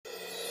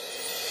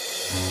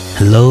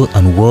Hello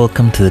and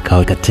welcome to the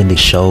Kawakatindi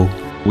Show.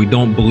 We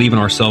don't believe in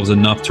ourselves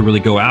enough to really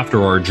go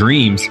after our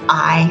dreams.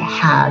 I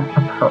had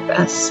a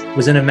purpose.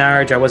 Was in a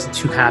marriage. I wasn't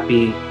too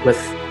happy with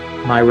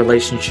my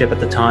relationship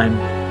at the time.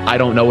 I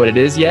don't know what it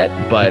is yet,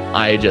 but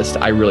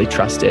I really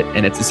trust it.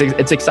 And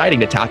it's exciting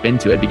to tap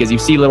into it because you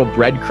see little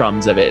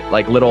breadcrumbs of it,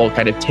 like little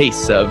kind of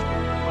tastes of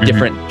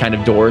different kind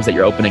of doors that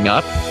you're opening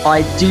up.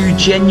 I do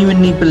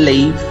genuinely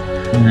believe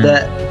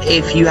that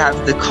if you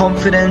have the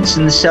confidence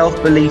and the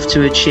self-belief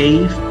to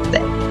achieve,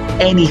 that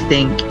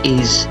anything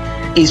is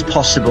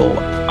possible.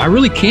 I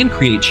really can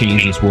create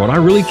change in this world. I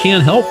really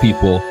can help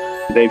people.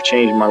 They've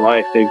changed my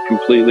life. They've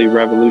completely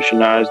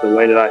revolutionized the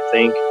way that I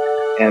think,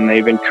 and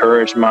they've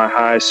encouraged my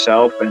highest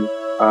self. And,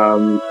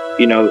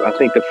 I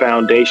think the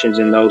foundation's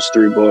in those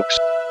 3 books.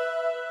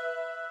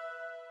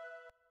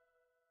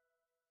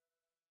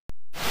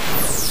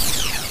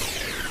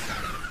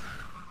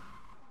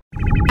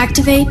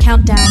 Activate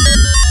countdown.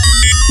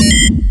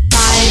 5,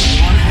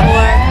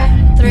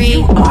 4, 3,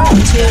 2.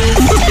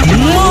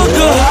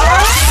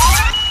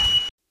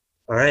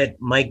 All right,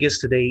 my guest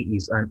today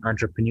is an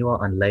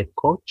entrepreneur and life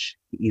coach.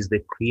 He is the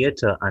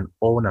creator and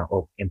owner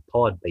of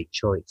Empowered by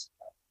Choice.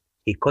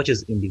 He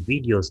coaches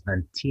individuals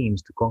and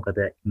teams to conquer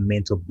their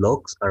mental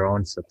blocks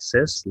around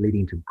success,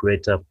 leading to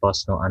greater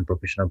personal and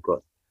professional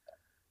growth.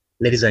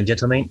 Ladies and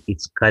gentlemen,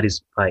 it's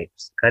Curtis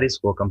Pipes. Curtis,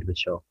 welcome to the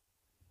show.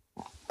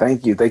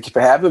 Thank you. Thank you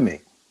for having me.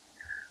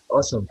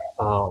 Awesome.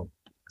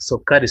 So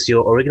Curtis,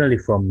 you're originally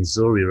from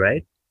Missouri,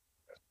 right?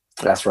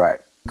 That's right.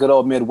 Good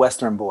old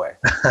Midwestern boy.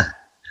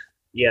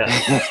 Yeah.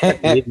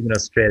 Living in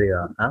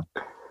Australia, huh?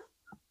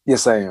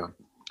 Yes, I am.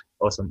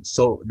 Awesome.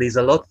 So there's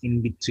a lot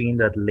in between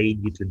that led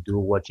you to do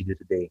what you do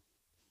today.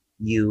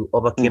 You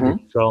overcame the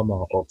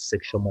trauma of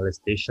sexual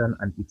molestation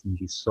and eating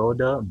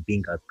disorder,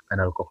 being an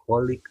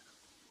alcoholic,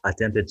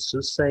 attempted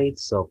suicide,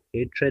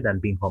 self-hatred,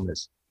 and being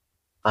homeless.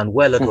 And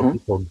where a lot of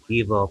people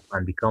give up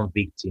and become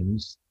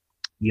victims,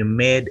 you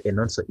made a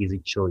not so easy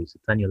choice to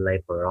turn your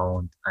life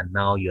around, and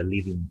now you're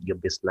living your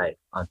best life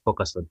and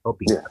focus on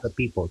helping other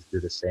people to do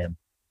the same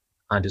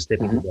and to step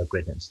into their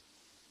greatness.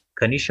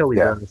 Can you share with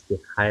us the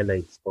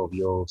highlights of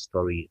your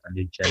story and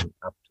your journey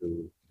up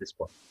to this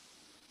point?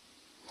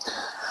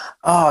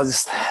 Oh,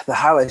 just the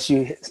highlights.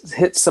 You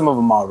hit some of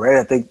them already.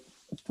 I think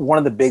one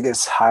of the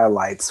biggest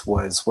highlights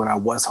was when I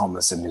was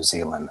homeless in New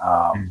Zealand.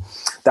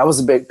 That was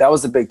a big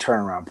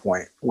turnaround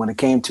point. When it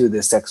came to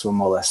the sexual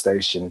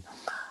molestation,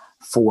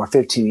 for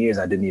 15 years,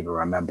 I didn't even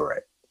remember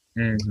it.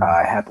 It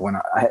happened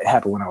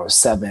when I was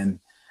 7,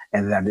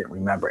 and then I didn't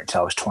remember it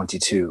until I was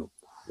 22.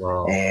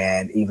 Wow.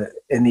 And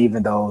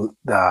even though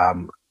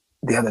the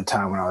other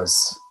time when I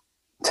was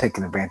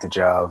taken advantage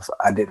of,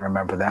 I didn't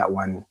remember that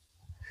one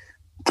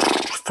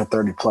for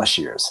 30 plus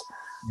years.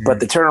 But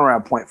the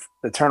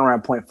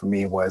turnaround point for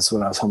me was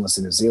when I was homeless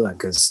in New Zealand,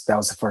 because that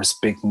was the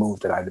first big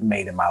move that I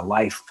made in my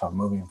life, from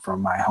moving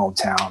from my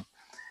hometown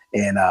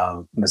in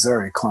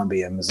Missouri,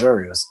 Columbia,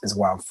 Missouri is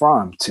where I'm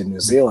from, to New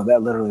Zealand.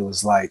 That literally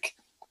was like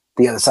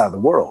the other side of the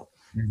world,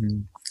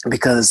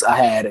 because I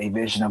had a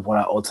vision of what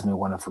I ultimately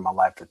wanted for my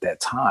life at that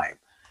time.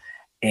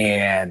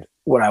 And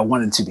what I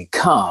wanted to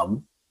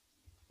become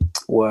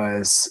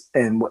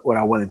and what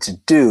I wanted to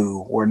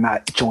do were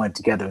not joined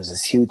together as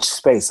this huge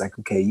space. Like,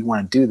 okay, you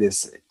want to do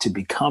this to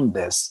become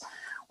this,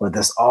 well,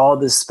 there's all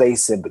this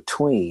space in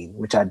between,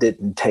 which I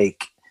didn't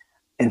take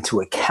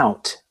into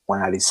account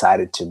when I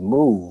decided to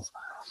move.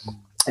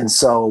 And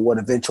so what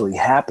eventually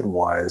happened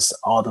was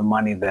all the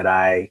money that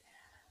I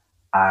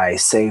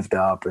saved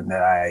up and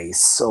that I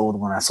sold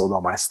when I sold all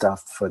my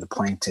stuff for the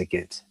plane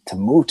ticket to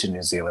move to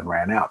New Zealand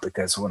ran out,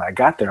 because when I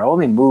got there, I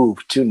only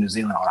moved to New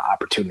Zealand on an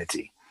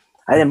opportunity.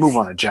 I didn't move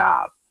on a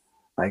job.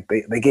 Like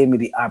they gave me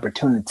the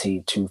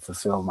opportunity to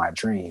fulfill my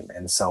dream.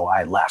 And so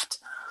I left.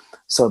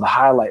 So the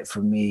highlight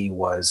for me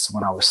was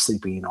when I was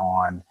sleeping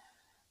on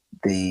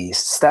the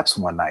steps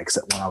one night,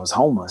 except when I was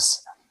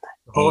homeless.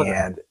 Hold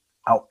on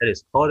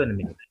a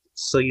minute.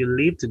 So you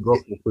leave to go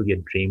fulfill your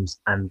dreams,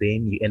 and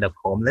then you end up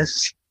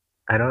homeless?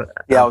 I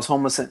was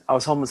homeless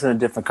in a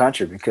different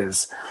country,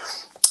 because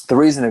the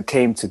reason it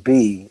came to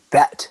be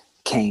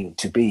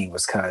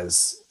was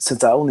because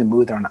since I only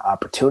moved there on an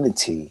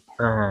opportunity,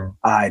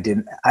 I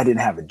didn't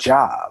have a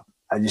job.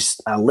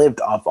 I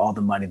lived off all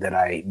the money that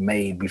I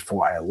made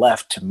before I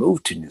left to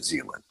move to New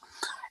Zealand.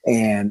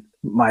 And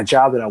my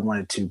job that I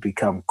wanted to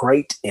become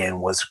great in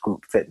was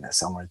group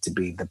fitness. I wanted to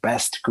be the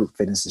best group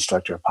fitness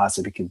instructor I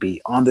possibly could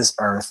be on this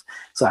earth,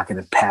 so I could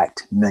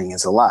impact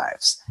millions of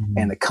lives.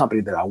 And the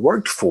company that I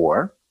worked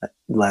for,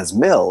 Les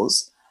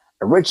Mills,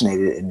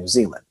 originated in New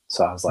Zealand.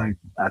 So I was like,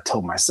 I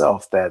told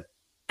myself that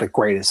the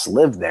greatest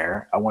live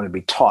there. I want to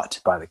be taught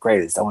by the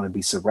greatest. I want to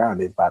be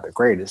surrounded by the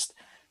greatest.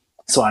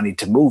 So I need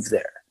to move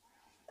there.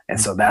 And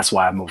so that's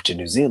why I moved to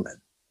New Zealand.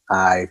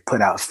 I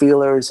put out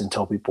feelers and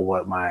told people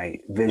what my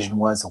vision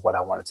was and what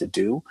I wanted to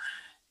do.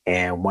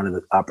 And one of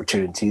the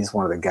opportunities,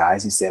 one of the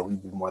guys, he said,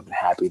 we'd be more than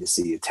happy to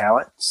see your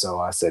talent. So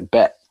I said,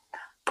 bet.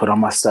 Put all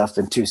my stuff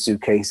in 2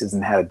 suitcases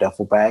and had a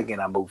duffel bag,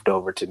 and I moved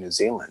over to New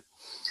Zealand.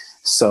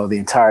 So the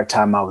entire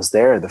time I was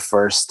there, the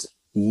first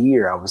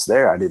year I was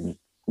there, I didn't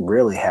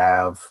really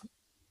have.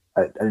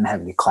 I didn't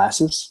have any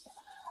classes.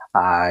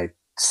 I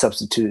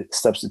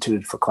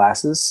substituted for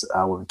classes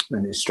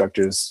when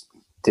instructors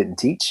didn't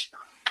teach.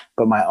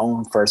 But my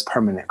own first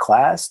permanent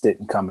class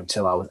didn't come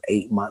until I was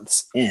 8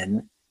 months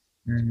in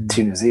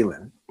to New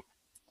Zealand.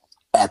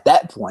 At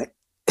that point,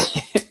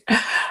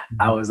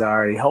 I was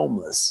already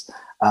homeless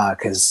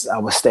because I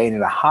was staying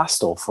in a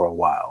hostel for a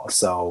while.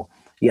 So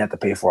you have to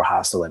pay for a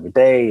hostel every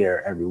day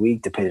or every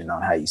week, depending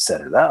on how you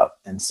set it up.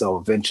 And so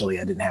eventually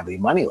I didn't have any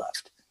money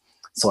left.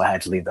 So I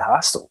had to leave the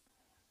hostel.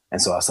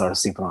 And so I started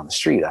sleeping on the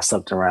street. I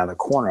slept around the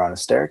corner on a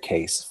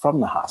staircase from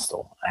the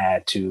hostel. I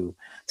had to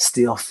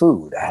steal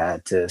food. I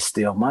had to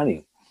steal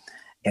money.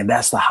 And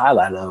that's the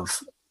highlight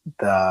of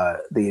the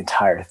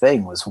entire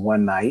thing. Was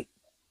one night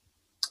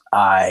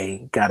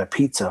I got a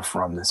pizza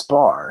from this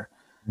bar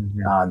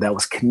that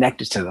was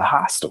connected to the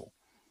hostel.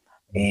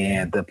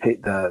 And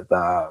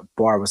the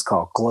bar was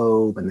called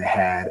Globe, and they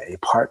had a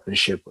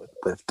partnership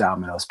with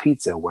Domino's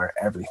Pizza, where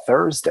every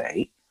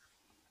Thursday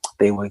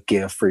they would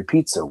give free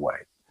pizza away.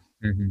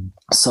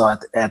 So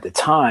at the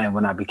time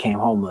when I became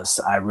homeless,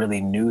 I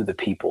really knew the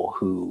people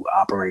who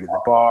operated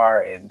the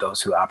bar and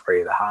those who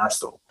operated the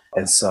hostel.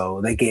 And so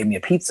they gave me a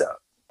pizza,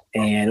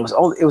 and it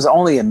was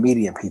only a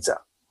medium pizza.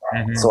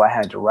 So I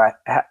had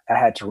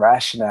to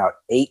ration out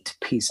 8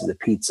 pieces of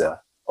pizza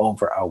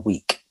over a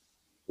week.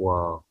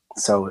 Wow.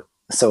 So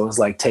it was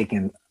like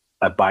taking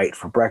a bite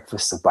for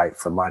breakfast, a bite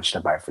for lunch,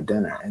 and a bite for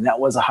dinner. And that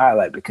was a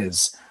highlight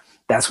because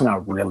that's when I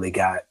really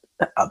got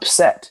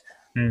upset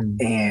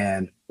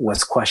and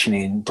was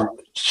questioning,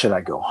 should I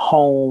go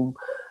home?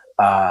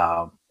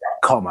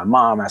 Call my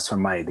mom, ask for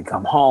money to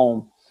come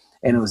home.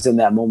 And it was in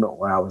that moment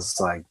where I was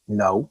like,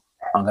 no,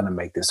 I'm going to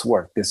make this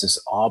work. This is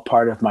all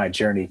part of my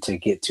journey to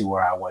get to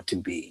where I want to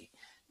be,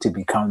 to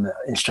become the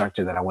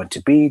instructor that I want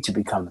to be, to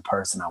become the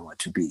person I want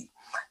to be.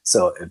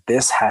 So if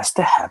this has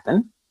to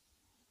happen,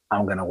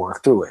 I'm going to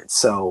work through it.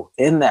 So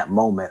in that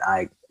moment,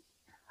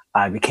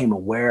 I became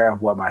aware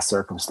of what my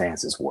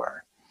circumstances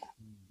were,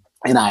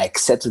 and I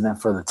accepted them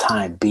for the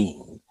time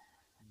being.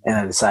 And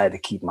I decided to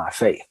keep my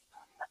faith.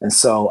 And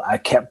so I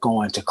kept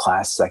going to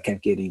classes. I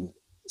kept getting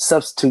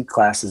substitute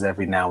classes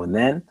every now and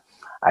then.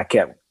 I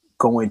kept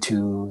going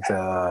to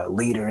the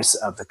leaders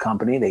of the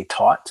company they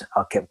taught.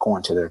 I kept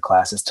going to their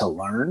classes to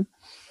learn.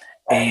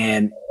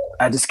 And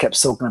I just kept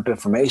soaking up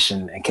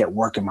information and kept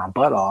working my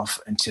butt off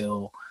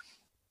until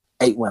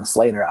 8 months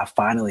later, I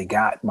finally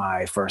got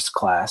my first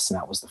class, and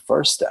that was the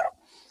first step.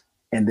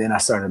 And then I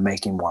started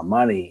making more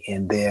money.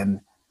 And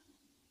then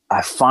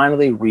I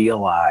finally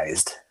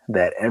realized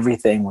that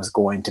everything was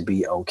going to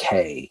be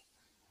okay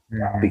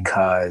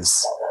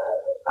because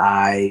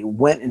I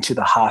went into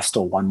the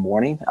hostel one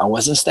morning. I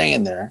wasn't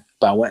staying there,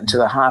 but I went into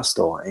the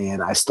hostel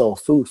and I stole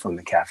food from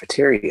the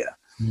cafeteria.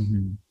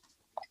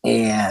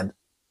 And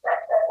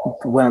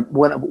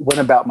went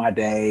about my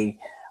day,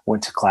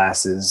 went to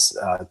classes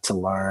to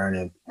learn,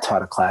 and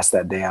taught a class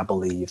that day, I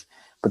believe.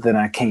 But then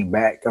I came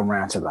back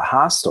around to the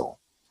hostel,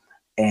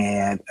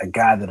 and a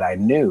guy that I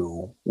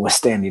knew was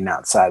standing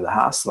outside the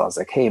hostel. I was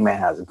like, hey, man,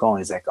 how's it going?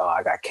 He's like, oh,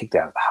 I got kicked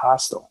out of the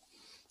hostel.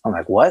 I'm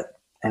like, what?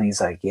 And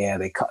he's like, yeah,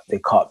 they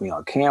caught me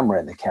on camera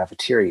in the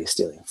cafeteria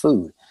stealing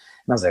food.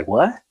 And I was like,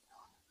 what?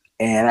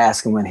 And I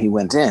asked him when he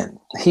went in.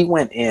 He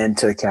went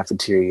into the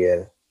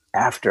cafeteria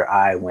after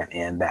I went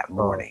in that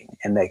morning,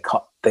 and they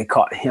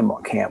caught him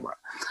on camera.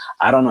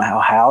 I don't know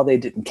how they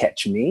didn't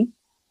catch me.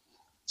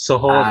 So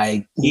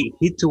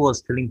he too was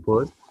stealing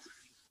food?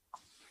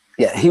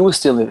 Yeah,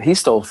 he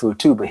stole food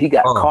too, but he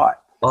got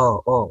caught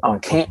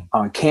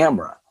on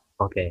camera.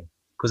 Okay.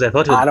 Because I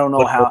thought I don't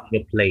know how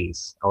the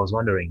place. I was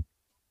wondering.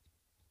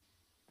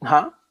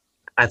 Huh?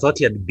 I thought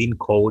he had been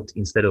caught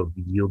instead of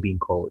you being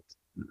caught.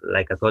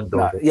 Like I thought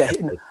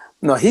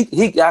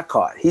he got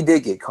caught. He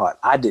did get caught.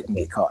 I didn't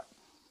get caught.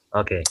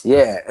 Okay.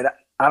 Yeah, and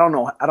I don't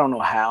know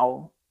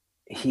how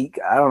he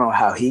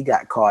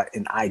got caught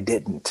and I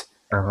didn't,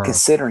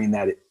 considering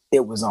that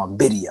it was on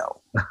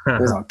video.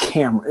 It was on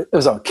camera. It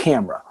was on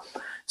camera.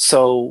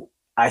 So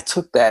I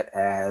took that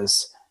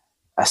as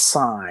a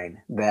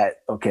sign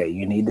that, okay,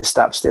 you need to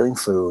stop stealing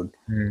food.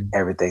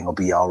 Everything will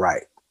be all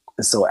right.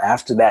 And so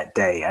after that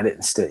day, I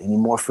didn't steal any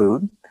more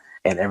food,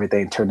 and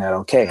everything turned out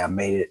okay. I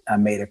made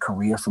a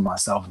career for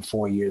myself in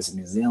 4 years in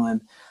New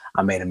Zealand.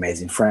 I made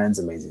amazing friends,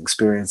 amazing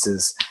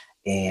experiences,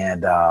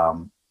 and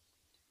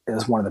it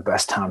was one of the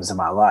best times in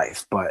my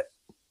life. But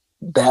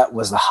that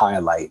was the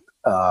highlight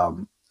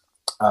of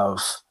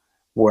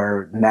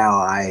where now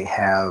I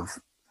have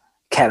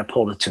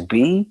catapulted to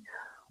be,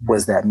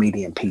 was that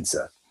medium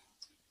pizza.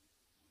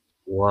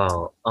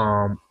 Wow.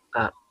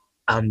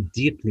 I'm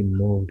deeply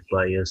moved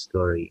by your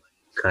story,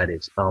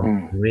 Kadej.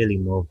 I'm really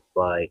moved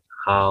by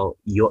how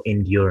your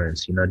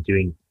endurance,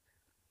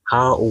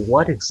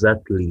 what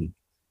exactly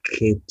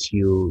kept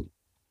you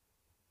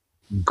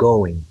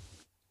going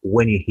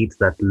when you hit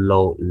that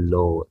low,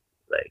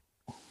 like,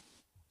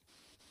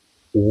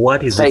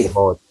 what is it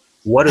about?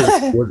 What is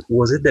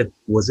was it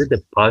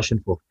the passion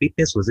for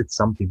fitness? Was it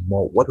something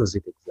more? What was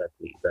it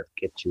exactly that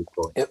kept you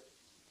going?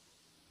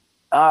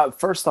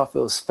 First off, it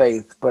was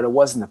faith, but it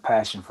wasn't a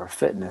passion for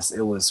fitness.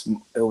 It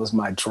was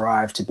my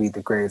drive to be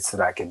the greatest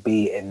that I could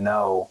be, and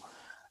know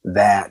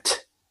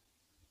that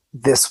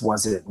this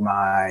wasn't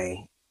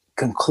my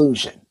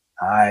conclusion.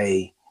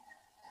 I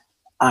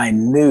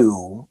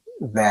knew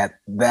that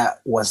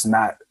that was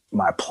not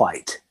my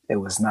plight. It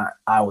was not.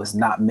 I was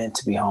not meant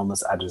to be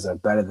homeless. I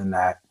deserve better than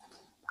that.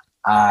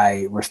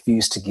 I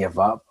refuse to give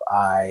up.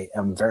 I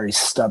am very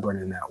stubborn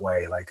in that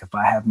way. Like, if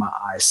I have my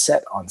eyes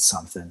set on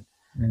something,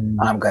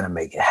 I'm gonna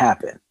make it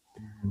happen.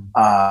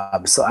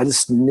 So I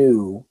just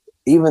knew,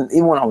 even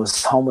when I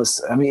was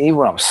homeless, I mean, even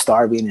when I was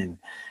starving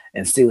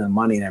and stealing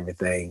money and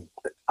everything,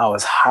 I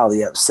was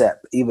highly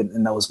upset. Even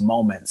in those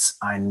moments,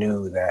 I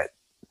knew that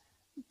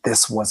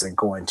this wasn't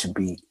going to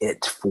be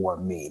it for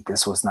me.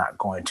 This was not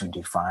going to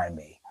define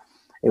me.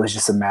 It was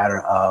just a matter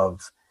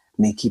of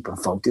me keeping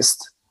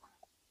focused,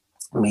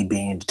 me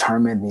being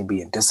determined, me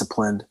being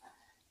disciplined,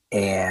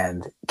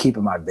 and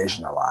keeping my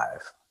vision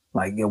alive.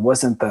 Like, it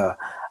wasn't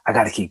I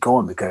got to keep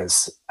going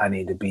because I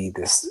need to be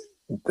this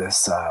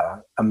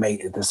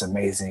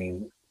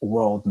amazing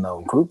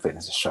world-known group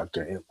fitness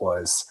instructor. It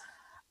was,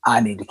 I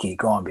need to keep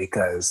going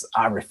because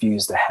I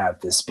refuse to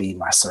have this be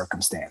my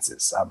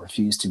circumstances. I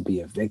refuse to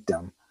be a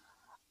victim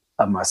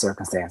of my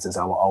circumstances.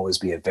 I will always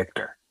be a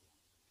victor.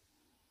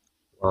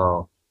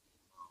 Wow.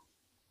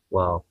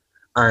 Wow.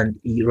 And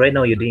right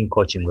now you're doing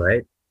coaching,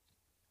 right?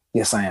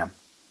 Yes, I am.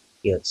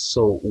 Yes.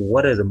 So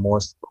what are the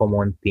most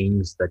common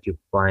things that you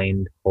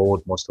find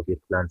hold most of your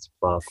clients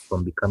back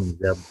from becoming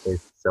their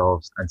best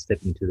selves and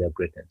stepping into their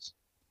greatness?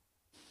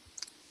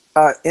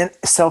 In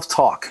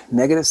self-talk,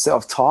 negative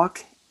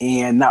self-talk,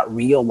 and not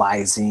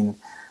realizing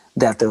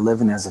that they're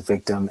living as a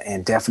victim,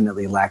 and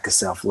definitely lack of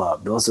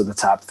self-love. Those are the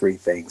top three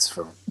things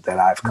that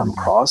I've come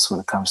across when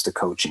it comes to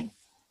coaching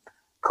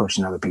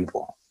other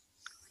people.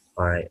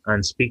 All right.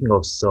 And speaking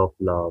of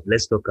self-love,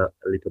 let's talk a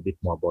little bit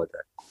more about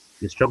that.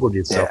 You struggled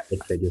with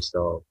self-hatred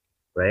yourself,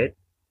 right?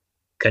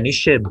 Can you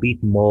share a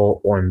bit more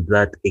on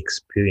that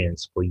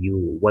experience for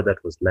you, what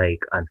that was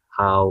like, and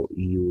how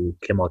you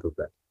came out of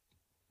that?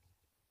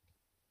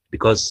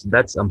 Because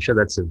I'm sure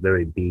that's a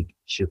very big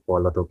issue for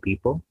a lot of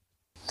people.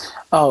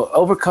 Oh,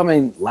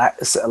 overcoming lack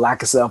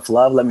of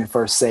self-love. Let me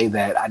first say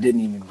that I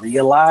didn't even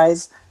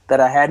realize that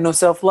I had no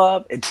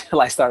self-love until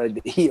I started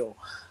to heal.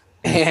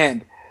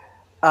 And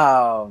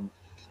I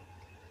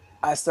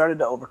started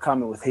to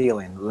overcome it with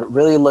healing,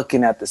 really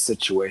looking at the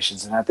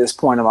situations. And at this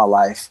point in my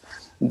life,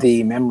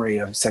 the memory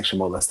of sexual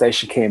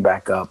molestation came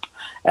back up.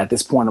 At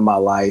this point in my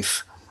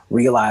life,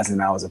 realizing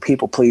I was a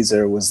people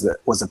pleaser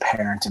was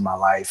apparent in my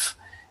life,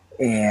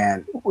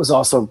 and was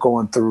also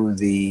going through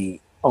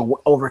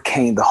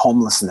overcame the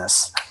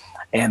homelessness,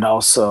 and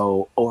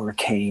also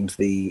overcame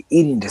the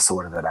eating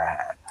disorder that I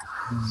had.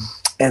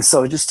 And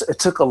so it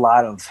took a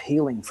lot of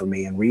healing for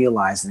me, and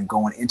realizing and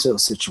going into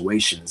those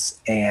situations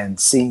and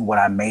seeing what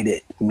I made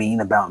it mean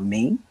about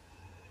me.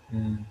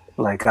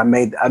 Like, I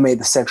made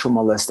the sexual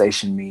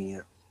molestation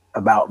mean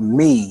about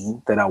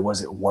me that I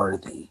wasn't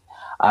worthy.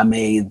 I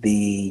made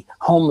the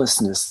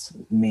homelessness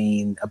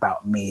mean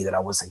about me that I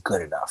wasn't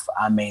good enough.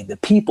 I made the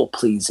people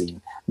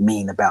pleasing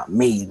mean about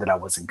me that I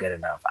wasn't good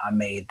enough. I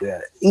made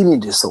the eating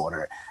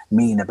disorder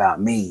mean about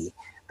me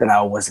that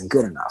I wasn't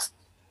good enough.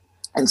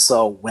 And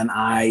so when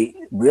I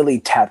really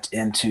tapped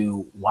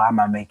into, why am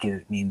I making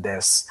it mean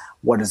this?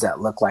 What does that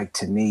look like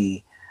to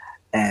me?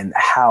 And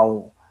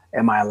how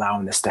am I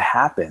allowing this to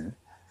happen?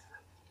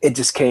 It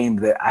just came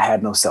that I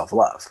had no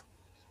self-love.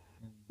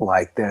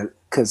 Like that,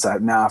 because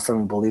now I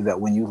firmly believe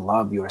that when you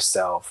love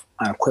yourself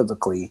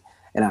unequivocally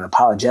and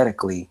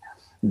unapologetically,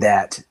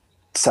 that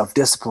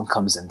self-discipline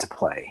comes into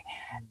play.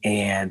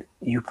 And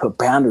you put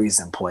boundaries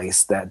in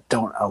place that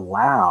don't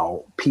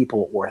allow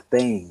people or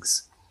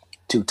things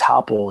to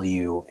topple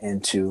you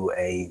into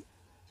a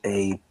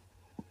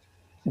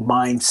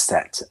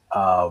mindset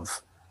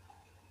of,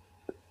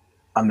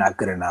 I'm not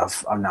good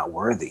enough, I'm not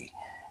worthy.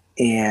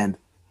 And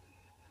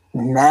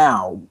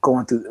now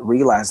going through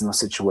realizing those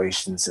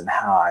situations and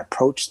how I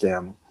approach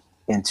them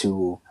in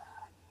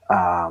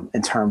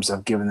terms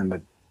of giving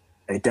them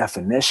a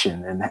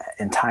definition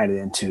and tying it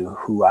into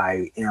who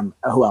I am,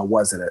 who I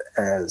was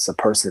as a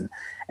person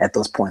at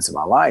those points in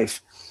my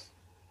life,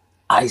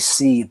 I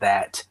see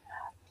that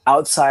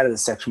outside of the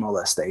sexual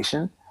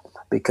molestation,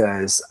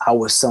 because I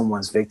was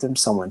someone's victim,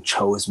 someone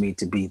chose me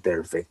to be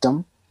their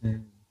victim.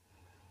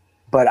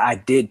 But I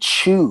did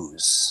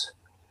choose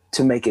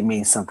to make it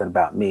mean something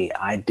about me.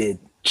 I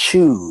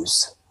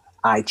chose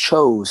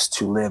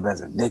to live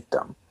as a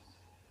victim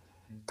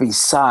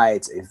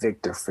besides a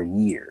victor for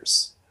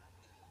years,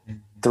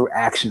 through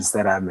actions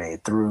that I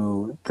made,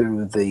 through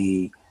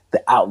the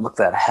outlook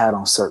that I had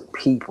on certain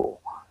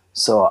people.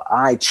 So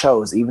I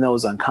chose, even though it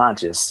was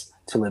unconscious,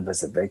 to live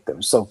as a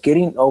victim. So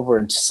getting over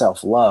into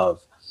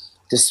self-love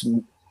just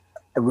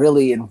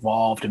really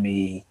involved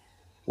me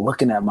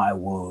looking at my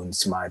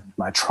wounds, my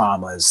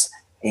traumas,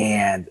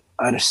 and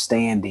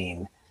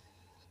understanding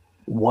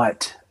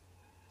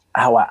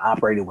how I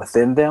operated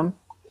within them,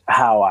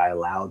 how I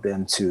allowed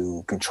them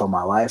to control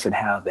my life, and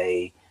how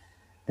they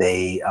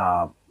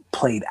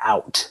played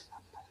out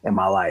in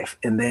my life.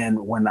 And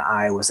then when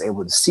I was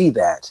able to see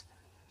that,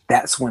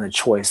 that's when a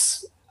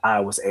choice I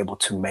was able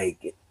to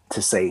make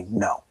to say,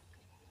 no,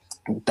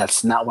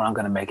 that's not what I'm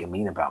going to make it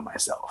mean about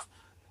myself.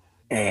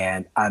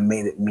 And I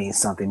made it mean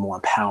something more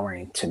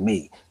empowering to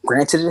me.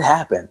 Granted, it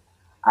happened.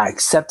 I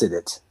accepted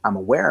it. I'm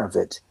aware of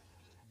it,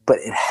 but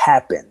it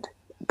happened.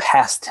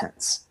 Past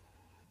tense.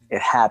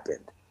 It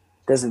happened.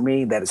 Doesn't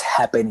mean that it's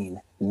happening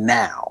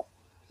now.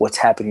 What's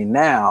happening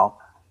now,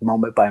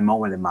 moment by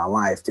moment in my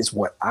life, is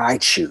what I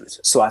choose.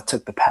 So I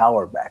took the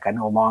power back. I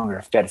no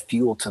longer fed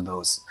fuel to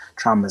those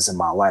traumas in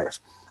my life.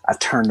 I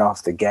turned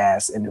off the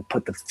gas and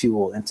put the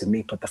fuel into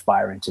me, put the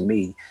fire into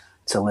me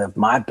to live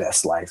my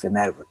best life. And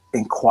that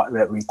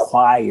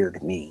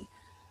required me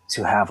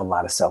to have a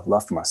lot of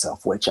self-love for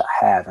myself, which I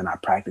have, and I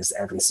practice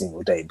every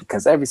single day,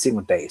 because every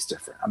single day is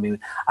different. I mean,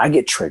 I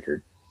get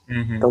triggered.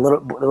 Mm-hmm.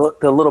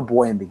 The little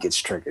boy in me gets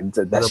triggered.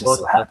 That's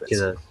just what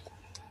happens.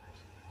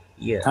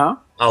 Yeah. Huh?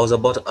 I was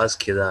about to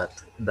ask you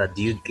that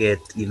do you get,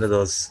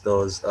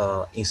 those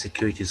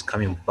insecurities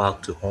coming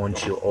back to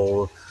haunt you,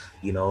 or,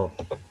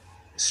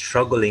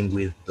 struggling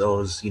with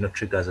those,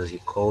 triggers, as you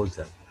call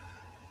them?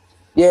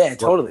 Yeah,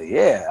 totally.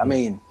 Yeah. I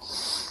mean,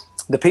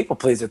 the people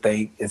pleaser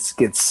thing,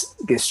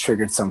 gets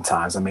triggered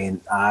sometimes. I mean,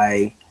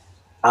 I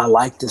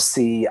want to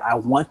see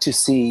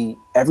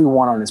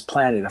everyone on this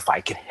planet, if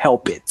I can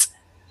help it,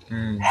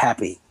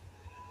 happy.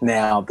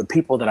 Now, the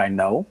people that I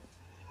know,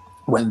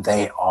 when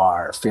they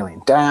are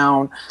feeling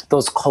down,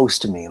 those close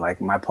to me, like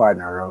my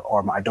partner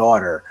or my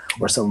daughter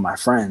or some of my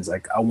friends,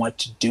 like I want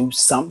to do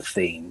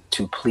something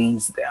to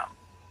please them.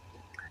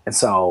 And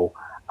so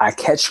I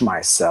catch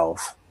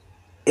myself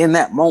in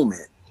that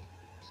moment,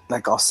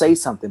 like I'll say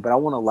something, but I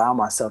won't allow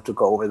myself to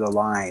go over the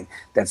line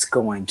that's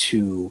going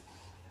to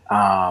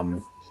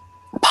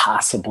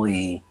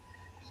possibly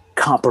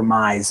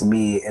compromise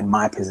me and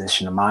my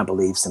position and my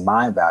beliefs and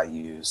my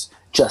values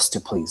just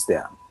to please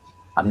them.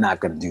 I'm not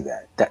going to do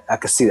that. I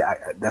can see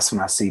that. That's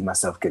when I see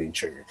myself getting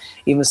triggered.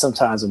 Even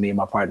sometimes when me and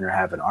my partner are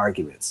having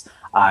arguments,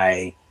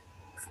 I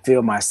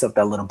feel myself,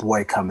 that little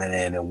boy coming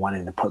in and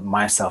wanting to put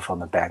myself on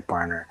the back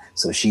burner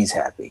so she's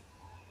happy.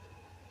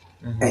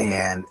 Mm-hmm.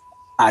 And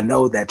I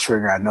know that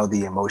trigger. I know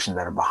the emotions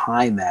that are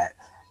behind that.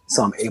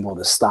 So I'm able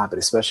to stop it,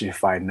 especially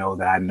if I know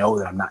that I'm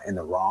not in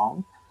the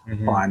wrong,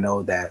 or I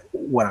know that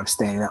what I'm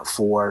standing up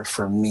for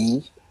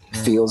me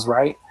feels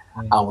right.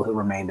 I will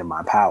remain in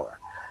my power.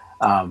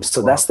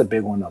 So that's the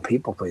big one, though,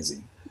 people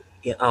pleasing.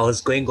 Yeah, I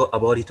was going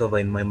about it over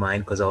in my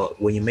mind, because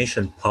when you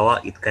mentioned power,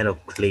 it kind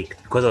of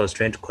clicked, because I was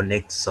trying to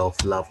connect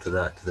self-love to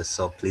the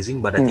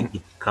self-pleasing, but I think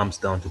it comes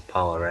down to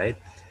power, right?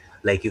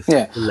 Like you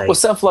feel like, well,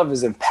 self-love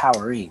is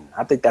empowering.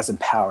 I think that's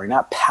empowering,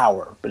 not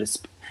power, but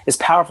it's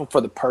powerful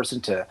for the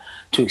person to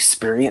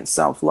experience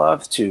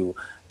self-love, to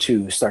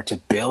start to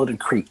build and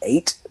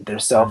create their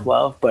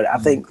self-love. But I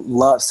think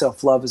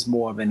self-love is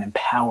more of an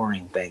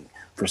empowering thing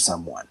for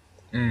someone.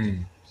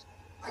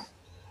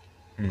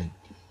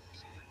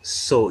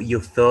 So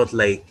you felt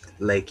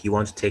like you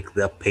want to take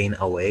their pain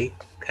away,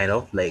 kind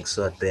of like,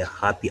 so that they're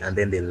happy and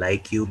then they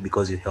like you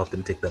because you help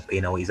them take the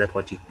pain away. Is that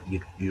what you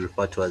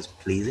refer to as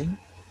pleasing?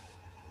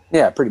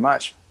 Yeah, pretty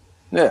much.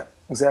 Yeah,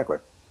 exactly.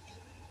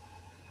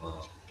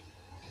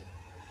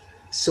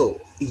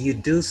 So you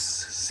do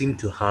seem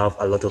to have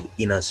a lot of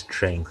inner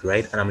strength,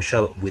 right? And I'm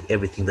sure with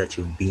everything that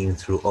you've been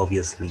through,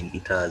 obviously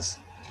it has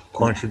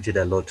contributed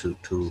a lot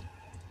to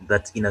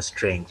that inner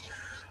strength.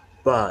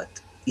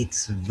 But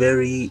it's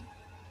a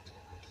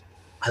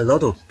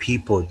lot of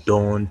people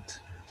don't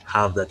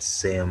have that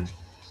same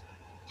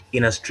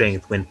inner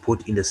strength when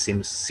put in the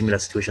same similar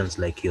situations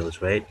like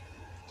yours, right?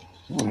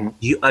 Do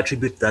you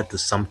attribute that to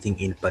something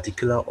in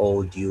particular,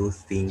 or do you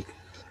think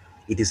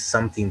it is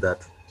something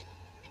that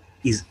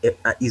is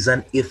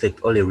an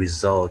effect or a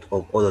result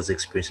of all those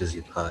experiences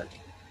you've had?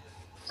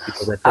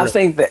 Because I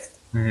think that.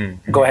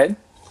 Go ahead.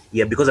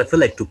 Yeah, because I feel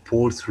like to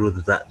pull through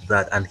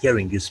that and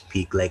hearing you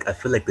speak, like I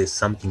feel like there's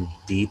something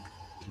deep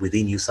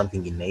within you,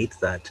 something innate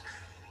that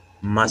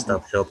must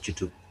have helped you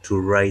to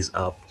rise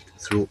up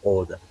through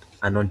all that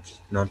and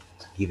not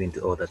give in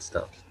to all that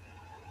stuff,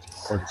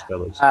 all the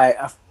struggles.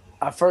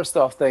 I first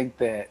off think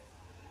that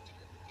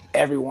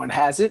everyone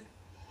has it.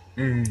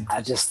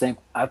 I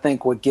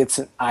think what gets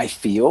in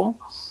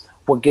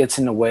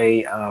the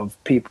way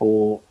of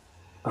people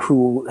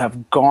who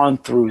have gone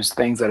through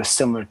things that are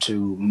similar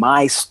to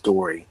my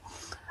story,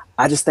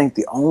 I just think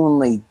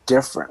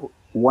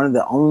one of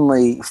the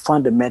only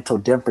fundamental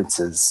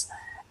differences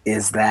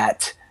is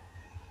that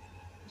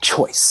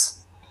choice,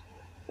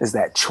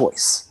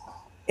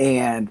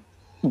 and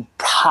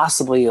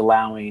possibly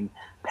allowing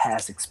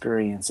past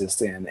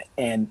experiences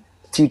and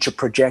future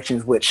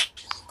projections, which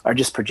are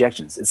just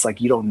projections. It's like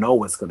you don't know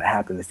what's going to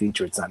happen in the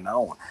future. It's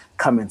unknown.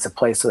 Come into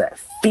play. So that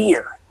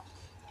fear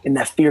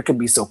can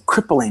be so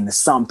crippling to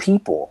some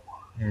people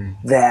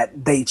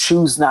that they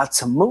choose not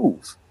to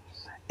move.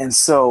 And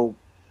so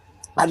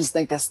I just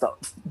think that's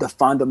the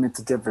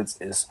fundamental difference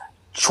is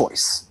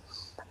choice,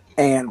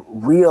 and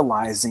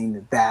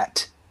realizing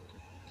that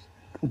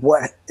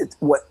what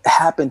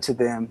happened to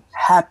them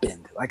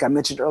happened. Like I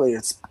mentioned earlier,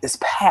 it's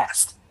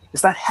past.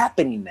 It's not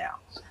happening now.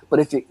 But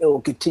if it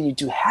will continue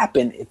to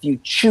happen if you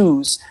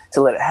choose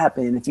to let it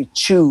happen, and if you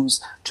choose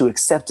to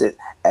accept it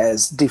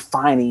as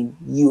defining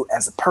you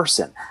as a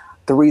person.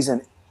 The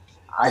reason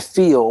I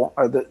feel,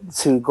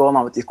 to go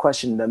along with your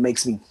question, that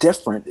makes me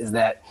different is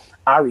that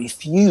I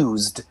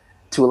refused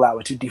to allow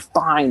it to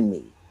define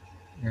me.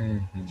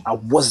 Mm-hmm. I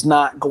was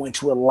not going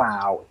to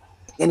allow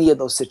any of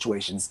those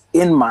situations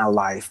in my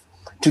life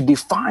to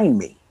define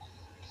me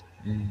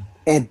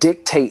and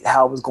dictate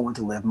how I was going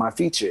to live my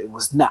future. It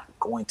was not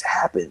going to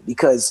happen,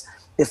 because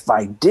if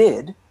I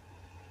did,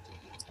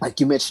 like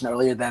you mentioned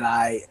earlier that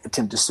I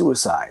attempted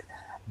suicide,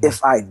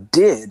 if I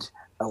did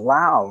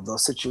allow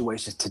those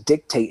situations to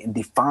dictate and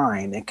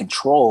define and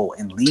control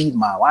and lead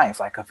my life,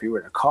 like if you were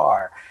in a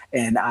car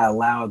and I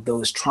allowed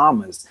those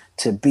traumas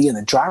to be in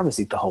the driver's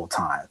seat the whole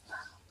time,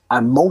 I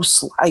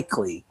most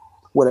likely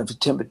would have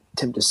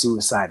attempted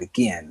suicide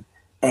again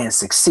and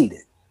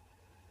succeeded.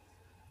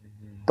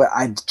 But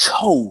I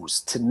chose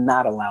to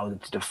not allow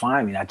it to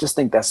define me. I just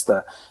think that's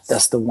the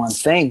one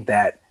thing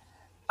that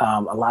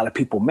a lot of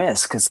people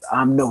miss, because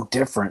I'm no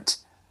different.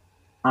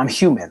 I'm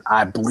human.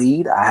 I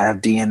bleed. I have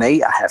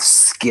DNA. I have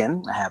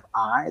skin. I have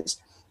eyes.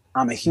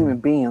 I'm a human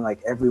being like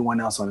everyone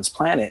else on this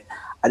planet.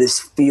 I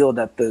just feel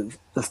that the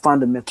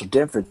fundamental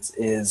difference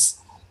is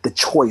the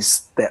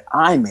choice that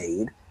I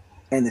made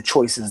and the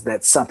choices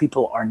that some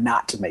people are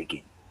not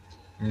making.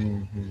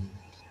 Mm-hmm.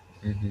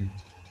 Mm-hmm.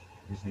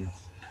 Mm-hmm.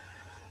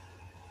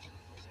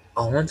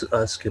 I want to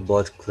ask you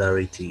about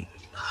clarity.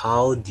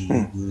 How do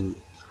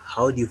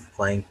you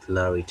find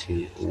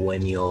clarity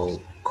when you're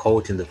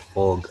caught in the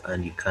fog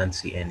and you can't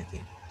see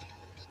anything?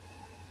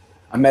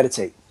 I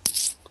meditate.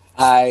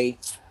 I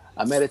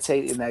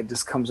meditate, and that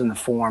just comes in the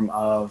form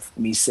of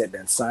me sitting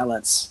in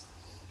silence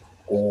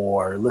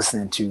or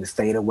listening to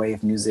theta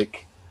wave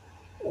music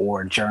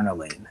or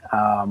journaling.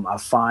 I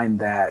find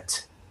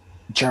that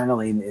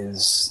journaling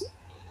is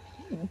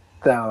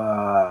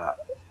the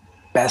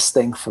best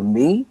thing for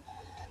me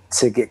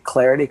to get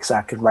clarity, because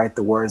I could write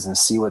the words and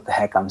see what the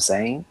heck I'm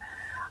saying.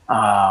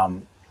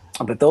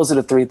 But those are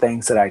the three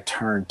things that I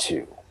turn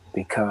to,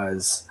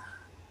 because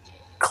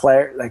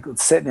like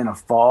sitting in a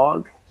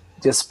fog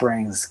just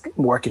brings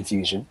more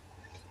confusion.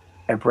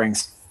 It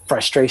brings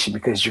frustration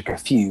because you're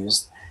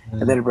confused.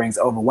 And then it brings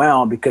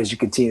overwhelm because you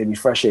continue to be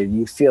frustrated.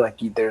 You feel like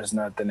there's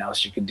nothing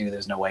else you can do.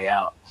 There's no way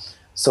out.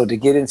 So to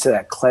get into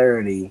that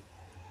clarity,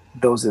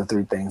 those are the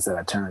three things that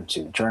I turn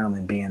to.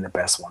 Journaling being the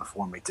best one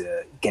for me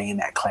to gain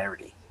that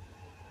clarity.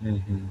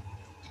 Mm-hmm.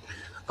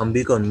 I'm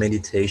big on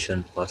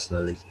meditation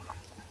personally.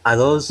 Are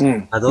those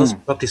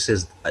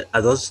practices,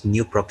 are those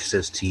new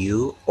practices to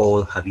you,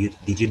 or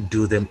did you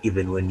do them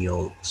even when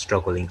you're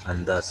struggling,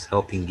 and thus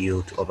helping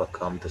you to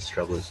overcome the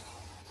struggles?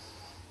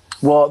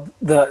 Well,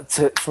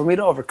 for me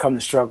to overcome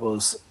the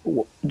struggles,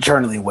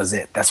 journaling was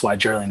it. That's why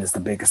journaling is the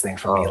biggest thing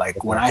for me. Like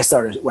okay. when I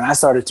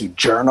started to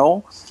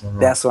journal,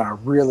 that's when I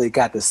really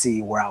got to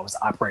see where I was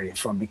operating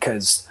from,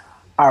 because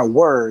our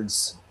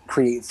words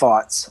create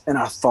thoughts, and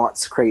our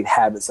thoughts create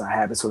habits, and our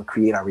habits will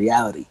create our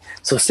reality.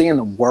 So seeing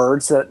the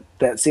words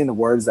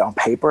on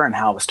paper and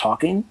how I was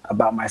talking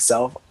about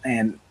myself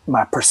and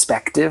my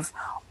perspective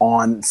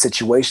on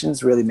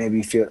situations really made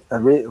me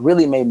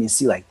really made me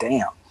see like,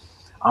 damn,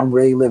 I'm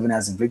really living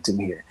as a victim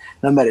here.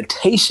 Now,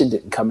 meditation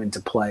didn't come into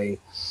play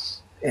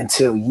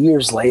until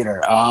years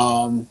later.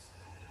 I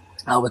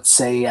would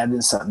say I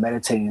didn't start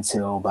meditating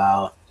until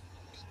about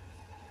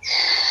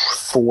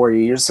 4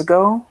 years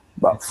ago.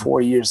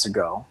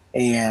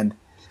 And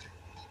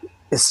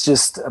it's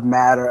just a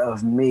matter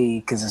of me,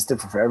 because it's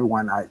different for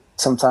everyone.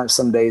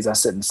 Some days I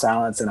sit in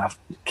silence and I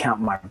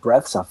count my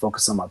breaths. I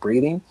focus on my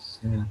breathing.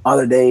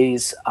 Other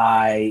days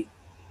I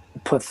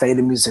put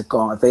theta music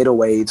on, theta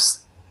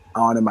waves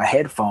on in my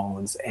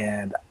headphones,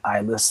 and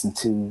I listen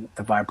to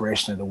the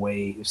vibration of the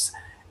waves,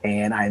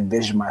 and I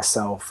envision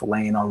myself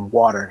laying on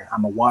water.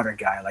 I'm a water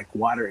guy. Like,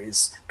 water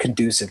is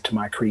conducive to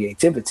my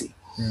creativity.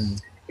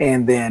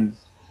 And then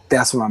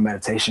that's where my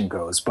meditation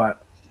goes.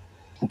 But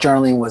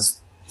journaling was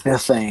the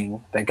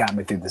thing that got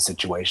me through the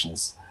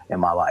situations in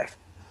my life.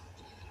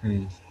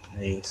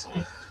 Nice.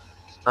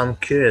 I'm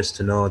curious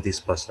to know this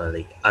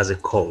personally. As a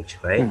coach,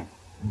 right?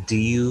 Do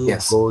you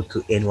go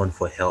to anyone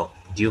for help?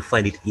 Do you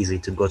find it easy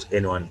to go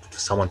to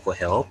someone for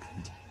help?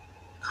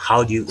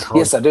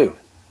 Yes, I do.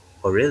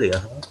 Oh, really?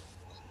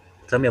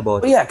 Tell me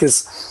about it. Yeah,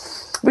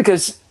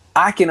 because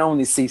I can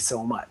only see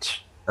so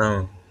much.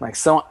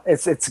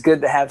 It's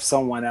good to have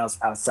someone else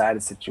outside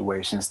of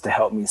situations to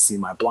help me see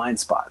my blind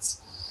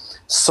spots.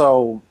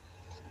 So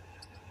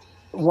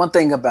one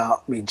thing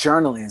about me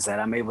journaling is that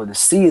I'm able to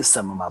see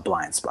some of my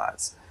blind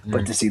spots,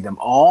 but to see them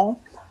all,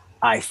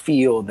 I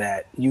feel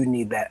that you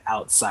need that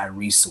outside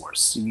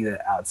resource. You need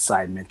that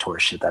outside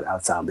mentorship, that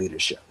outside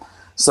leadership.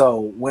 So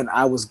when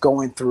I was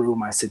going through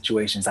my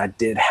situations, I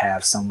did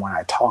have someone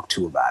I talked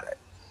to about it.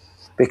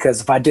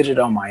 Because if I did it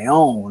on my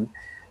own,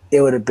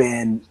 it would have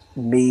been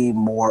me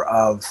more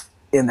of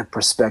in the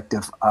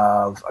perspective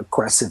of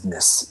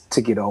aggressiveness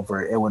to get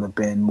over it. It would have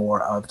been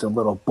more of the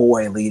little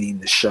boy leading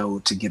the show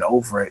to get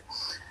over it,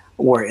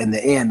 where in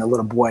the end, the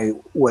little boy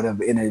would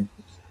have ended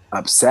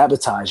up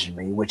sabotaging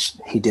me, which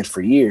he did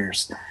for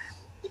years,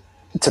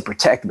 to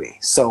protect me.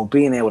 So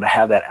being able to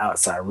have that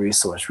outside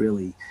resource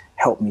really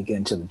helped me get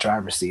into the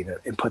driver's seat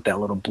and put that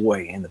little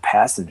boy in the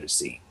passenger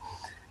seat.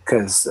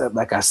 Because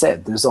like I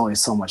said, there's only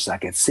so much I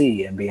could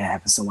see, and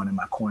having someone in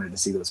my corner to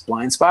see those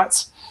blind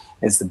spots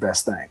is the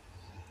best thing.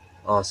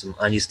 Awesome.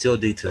 And you still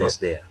do it to this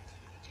day?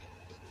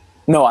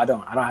 No, I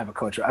don't. I don't have a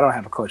coach. I don't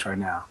have a coach right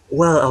now.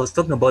 Well, I was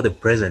talking about the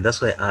present.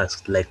 That's why I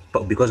asked, like,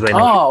 because right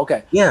now. Oh,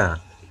 okay. Yeah.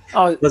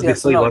 Oh, yeah.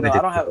 So no,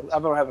 I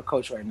don't have a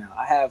coach right now.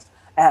 I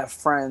have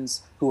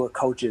friends who are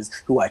coaches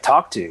who I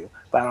talk to,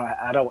 but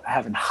I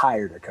haven't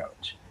hired a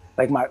coach.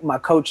 Like my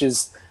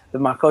coaches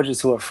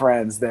who are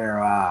friends,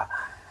 they're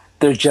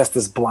just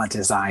as blunt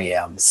as I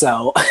am.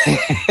 So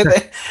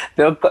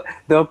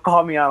they'll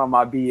call me out on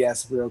my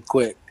BS real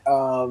quick.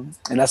 And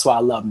that's why I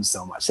love them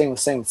so much. Same with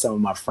some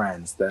of my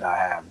friends that I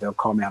have. They'll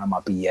call me out on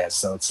my BS.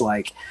 So it's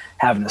like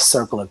having a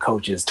circle of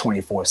coaches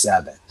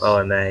 24/7.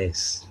 Oh,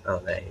 nice. Oh,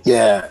 nice.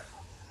 Yeah.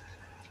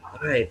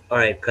 All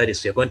right,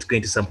 Curtis. We're going to go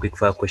into some quick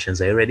fire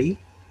questions. Are you ready?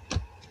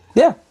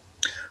 Yeah.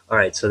 All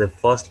right. So the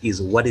first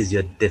is, what is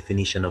your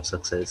definition of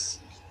success?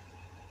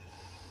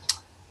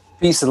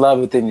 Peace and love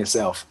within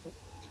yourself.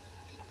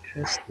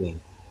 Interesting.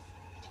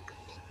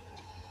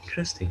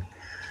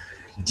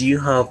 Do you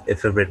have a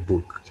favorite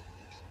book?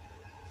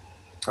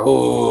 I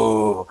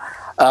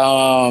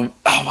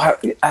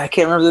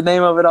can't remember the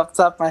name of it off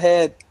the top of my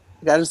head.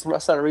 I just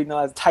started reading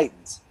it.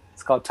 Titans.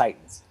 It's called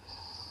Titans.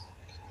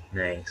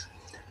 Nice.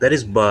 That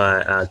is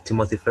by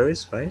Timothy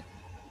Ferris, right?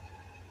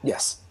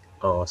 Yes.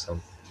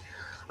 Awesome.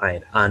 All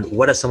right. And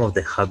what are some of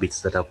the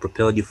habits that have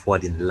propelled you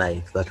forward in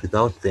life that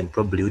without them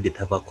probably wouldn't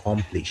have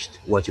accomplished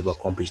what you've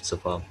accomplished so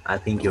far? I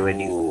think you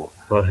already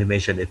probably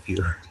mentioned a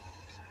few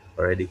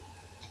already.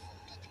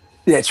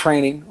 Yeah,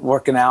 training,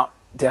 working out,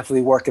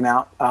 definitely working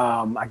out.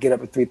 I get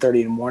up at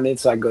 3:30 in the morning,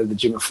 so I go to the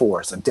gym at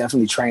 4. So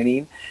definitely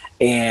training.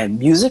 And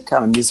music.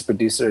 I'm a music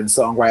producer and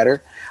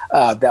songwriter.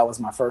 That was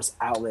my first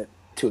outlet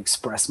to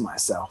express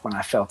myself when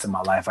I felt in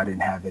my life I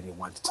didn't have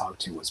anyone to talk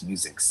to, was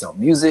music. So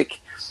music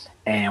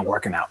and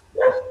working out.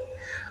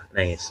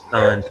 Nice.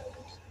 And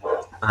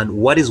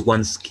what is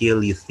one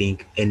skill you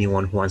think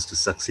anyone who wants to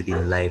succeed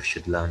in life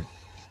should learn?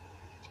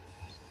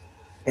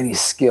 Any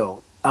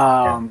skill?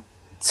 Oh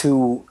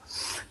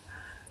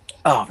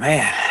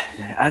man,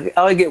 I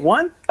only get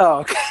one. Oh,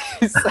 okay.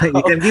 So,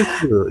 you can give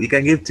two. You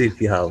can give two if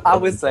you have. I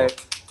would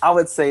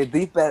say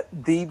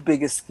the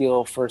biggest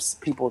skill for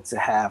people to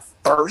have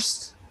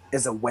first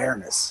is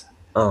awareness.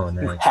 Oh,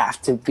 nice. You have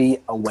to be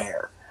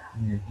aware.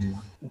 Mm-hmm.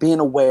 Being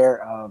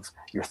aware of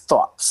your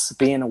thoughts,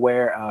 being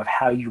aware of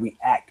how you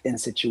react in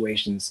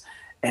situations,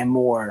 and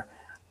more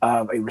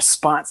of a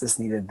response is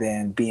needed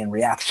than being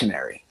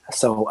reactionary.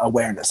 So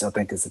awareness, I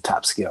think, is the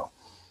top skill.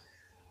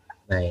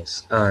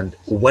 Nice. And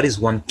what is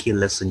one key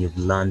lesson you've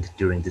learned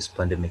during this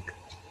pandemic?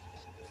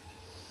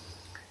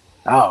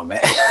 Oh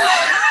man,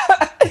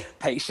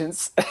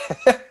 patience.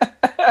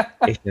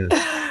 Patience.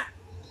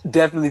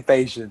 Definitely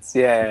patience.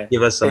 Yeah.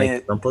 Give us some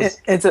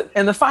examples. And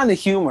to find the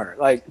humor,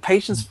 like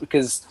patience,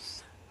 because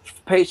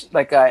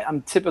like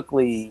I'm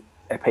typically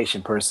a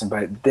patient person,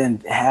 but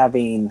then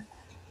having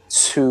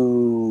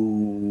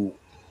to,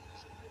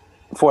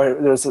 there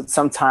was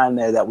some time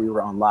there that we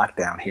were on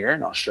lockdown here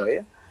in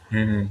Australia.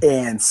 Mm-hmm.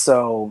 And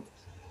so,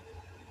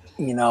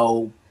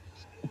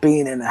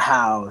 being in the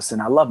house,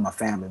 and I love my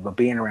family, but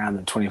being around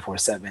them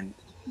 24/7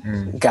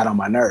 got on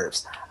my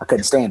nerves. I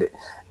couldn't stand it.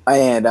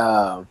 And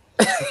I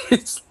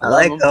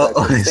like how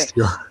honest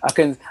you are.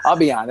 I'll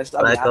be honest.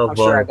 I'm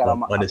sure I got on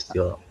my honest.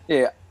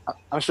 Yeah,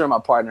 I'm sure my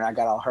partner, I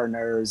got all her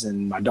nerves,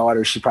 and my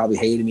daughter, she probably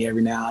hated me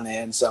every now and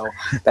then. So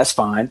that's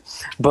fine.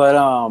 But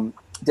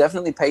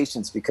definitely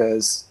patience,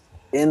 because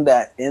in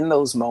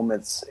those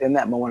moments, in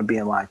that moment of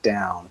being locked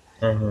down,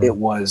 it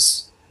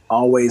was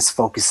always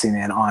focusing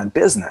in on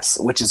business,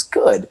 which is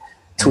good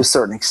to a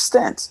certain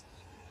extent,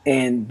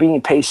 and being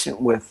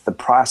patient with the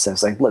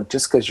process. Like, look,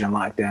 just because you're in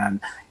lockdown,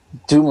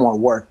 do more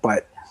work,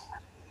 but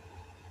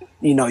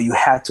you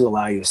have to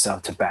allow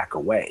yourself to back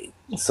away.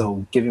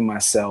 So giving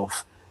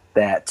myself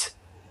that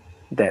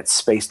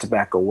space to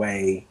back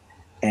away,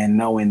 and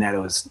knowing that it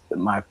was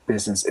my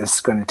business is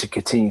going to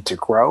continue to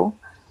grow,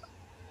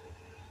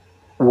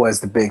 was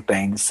the big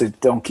thing. So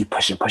don't keep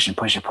pushing.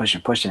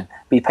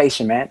 Be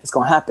patient, man. It's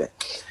going to happen.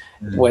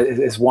 Well,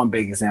 it's one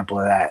big example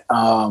of that.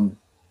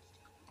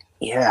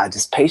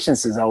 Just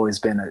patience has always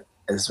been a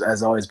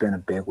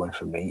big one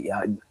for me.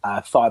 I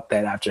thought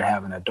that after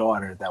having a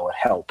daughter that would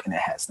help, and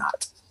it has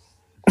not.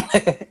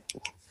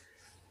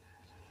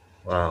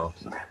 Wow.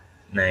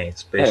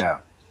 Nice. Yeah.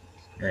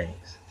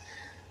 Nice.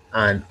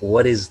 And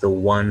what is the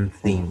one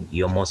thing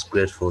you're most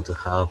grateful to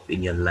have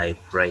in your life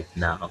right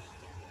now?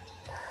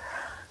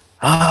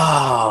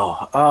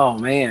 Oh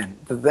man.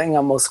 The thing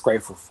I'm most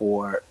grateful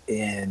for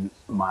in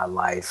my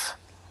life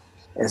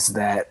is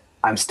that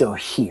I'm still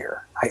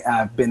here.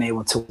 I've been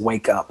able to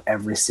wake up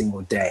every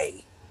single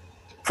day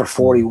for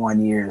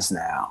 41 years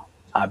now.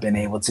 I've been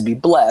able to be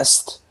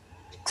blessed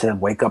to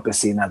wake up and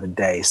see another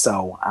day.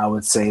 So I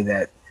would say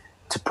that,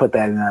 to put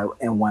that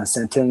in one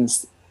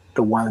sentence,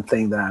 the one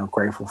thing that I'm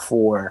grateful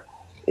for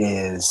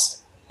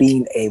is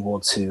being able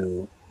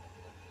to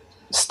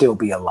still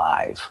be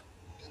alive.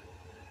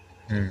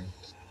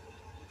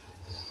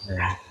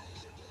 Yeah.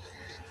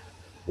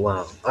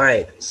 Wow. All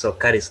right. So,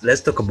 Kadis,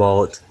 let's talk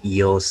about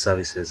your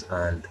services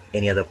and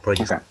any other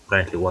projects you're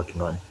currently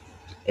working on.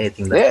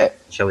 Anything that you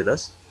can share with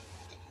us?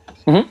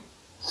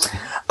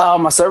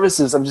 My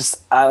services,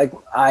 I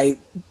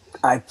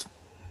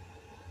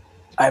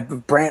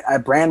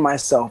brand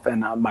myself,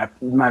 and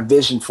my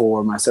vision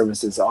for my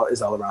services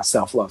is all around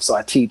self-love. So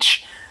I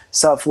teach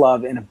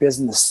self-love in a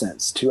business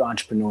sense to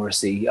entrepreneurs,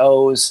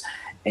 CEOs,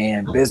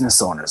 and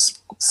business owners.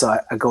 So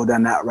I go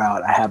down that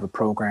route. I have a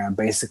program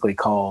basically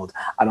called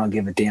 "I Don't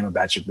Give a Damn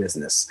About Your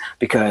Business,"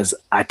 because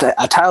I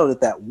titled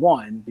it that,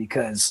 one,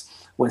 because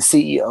when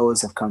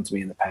CEOs have come to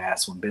me in the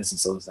past, when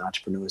business owners and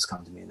entrepreneurs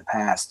come to me in the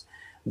past,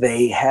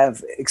 they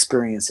have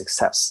experienced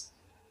success.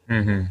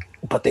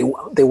 But they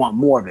want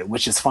more of it,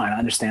 which is fine. I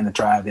understand the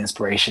drive, the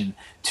inspiration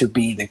to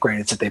be the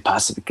greatest that they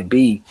possibly can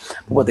be.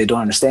 But what they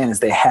don't understand is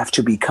they have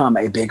to become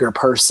a bigger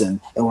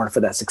person in order for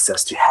that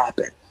success to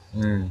happen.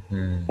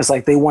 It's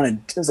like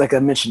it's like I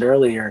mentioned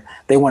earlier,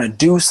 they want to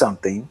do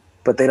something,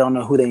 but they don't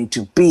know who they need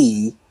to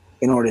be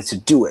in order to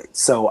do it.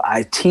 So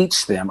I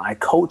teach them, I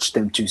coach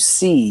them to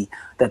see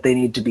that they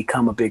need to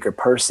become a bigger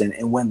person.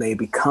 And when they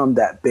become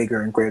that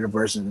bigger and greater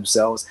version of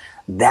themselves,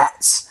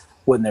 that's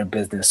when their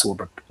business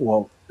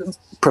will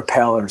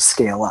propel or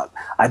scale up.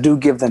 I do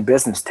give them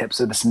business tips,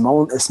 so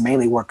it's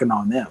mainly working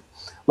on them.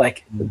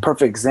 Like the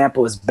perfect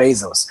example is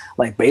Bezos.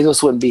 Like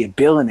Bezos wouldn't be a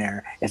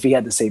billionaire if he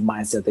had the same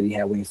mindset that he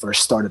had when he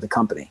first started the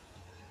company.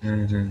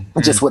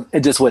 It just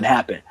wouldn't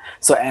happen.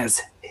 So as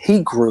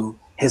he grew,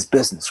 his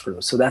business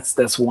grew. So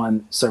that's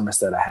one service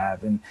that I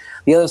have. And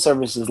the other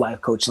service is life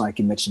coaching, like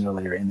you mentioned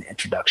earlier in the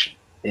introduction.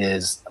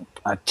 Is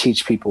I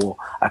coach people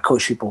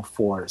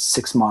for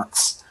 6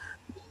 months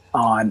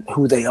on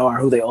who they are,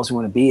 who they also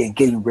want to be, and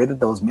getting rid of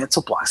those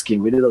mental blocks,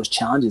 getting rid of those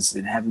challenges,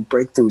 and having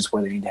breakthroughs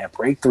where they need to have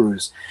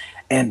breakthroughs,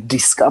 and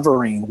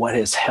discovering what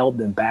has held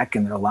them back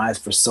in their lives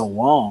for so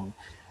long,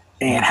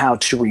 and how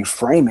to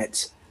reframe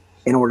it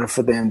in order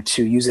for them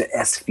to use it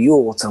as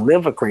fuel to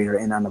live a greater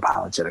and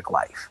unapologetic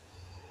life.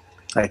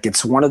 Like,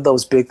 it's one of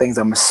those big things.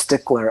 I'm a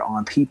stickler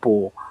on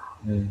people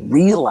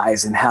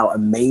realizing how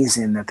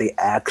amazing that they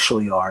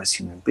actually are as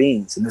human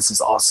beings. And this is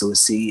also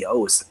as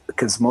CEOs,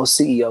 because most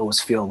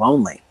CEOs feel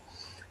lonely.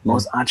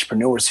 Most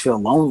entrepreneurs feel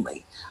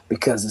lonely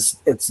because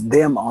it's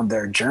them on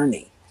their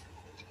journey.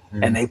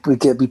 And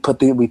we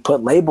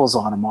put labels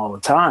on them all the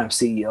time.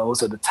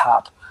 CEOs are the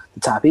top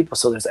people.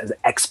 So there's an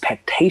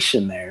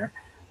expectation there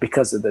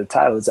because of their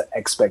title. There's an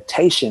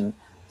expectation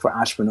for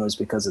entrepreneurs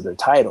because of their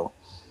title.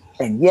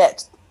 And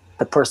yet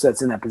the person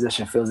that's in that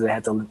position feels that they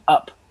have to live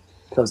up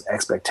to those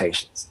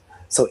expectations.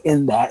 So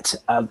in that,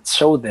 I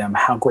show them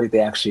how great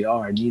they actually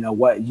are. And you know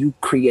what? You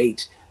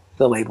create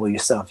the label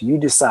yourself. You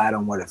decide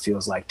on what it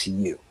feels like to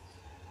you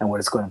and what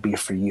it's going to be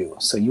for you.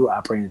 So you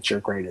operate at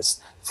your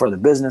greatest for the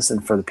business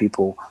and for the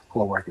people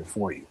who are working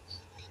for you.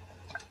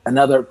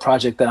 Another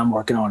project that I'm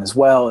working on as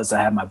well is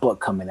I have my book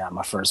coming out,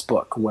 my first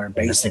book, where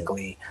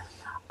basically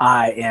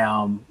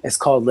it's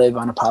called Live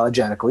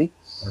Unapologetically.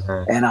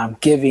 And I'm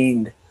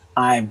giving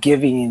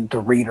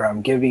the reader,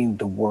 I'm giving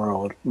the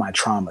world my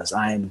traumas.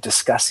 I am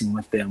discussing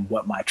with them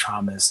what my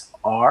traumas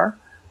are,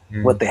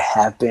 what they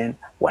have been,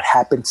 what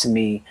happened to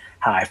me,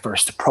 how I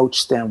first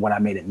approached them, what I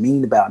made it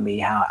mean about me,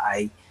 how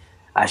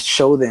I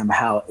show them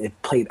how it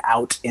played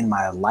out in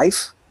my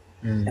life.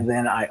 And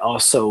then I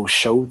also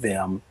show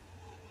them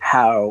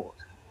how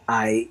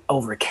I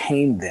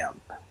overcame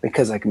them.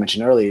 Because like I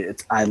mentioned earlier,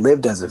 I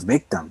lived as a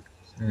victim,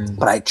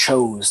 but I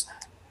chose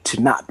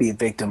to not be a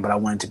victim, but I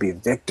wanted to be a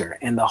victor.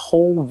 And the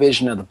whole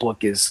vision of the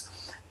book is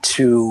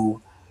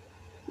to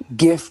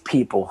give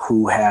people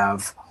who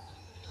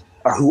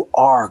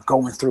are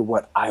going through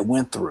what I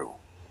went through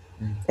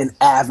an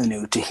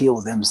avenue to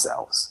heal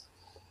themselves.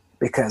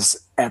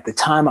 Because at the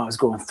time I was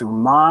going through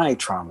my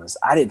traumas,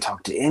 I didn't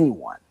talk to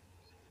anyone.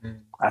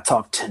 I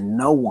talked to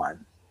no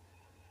one.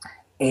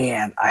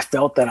 And I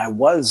felt that I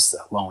was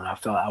alone. I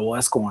felt I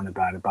was going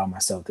about it by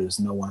myself. There's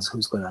no one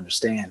who's going to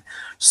understand.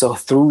 So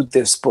through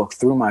this book,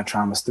 through my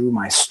traumas, through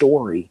my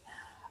story,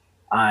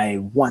 I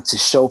want to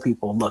show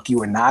people, look,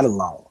 you are not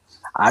alone.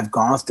 I've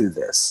gone through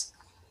this.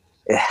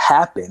 It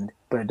happened,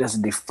 but it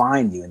doesn't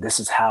define you. And this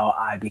is how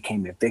I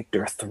became a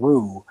victor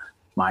through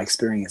my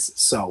experiences.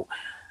 So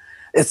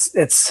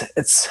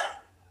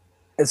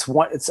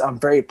I'm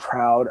very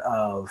proud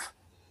of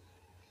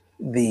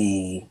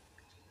the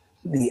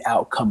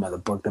outcome of the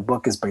book. The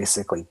book is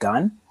basically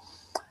done,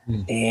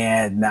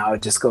 and now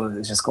it's just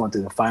going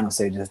through the final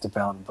stages of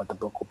development. But the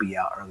book will be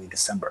out early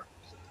December.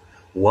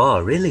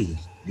 Wow, really?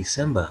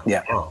 December?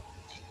 Yeah. Wow.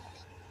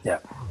 Yeah.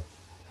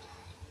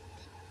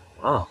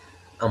 Wow.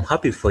 I'm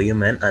happy for you,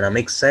 man, and I'm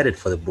excited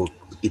for the book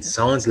It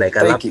sounds like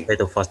I love Thank the you.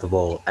 title. First of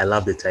all, I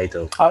love the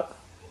title.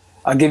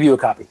 I'll give you a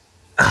copy.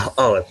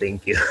 Oh,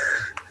 thank you.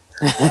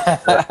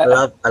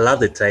 I love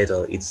the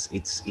title.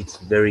 It's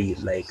very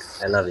like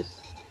I love it.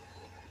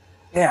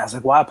 Yeah, it's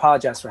like, why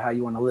apologize for how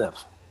you want to live?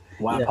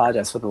 Why Yeah,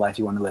 apologize for the life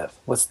you want to live?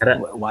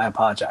 Why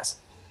apologize?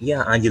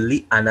 yeah, and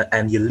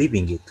you're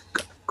living it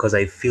because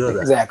I feel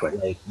that Exactly.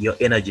 like your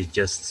energy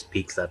just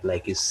speaks that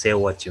like you say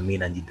what you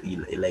mean and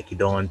you like you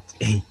don't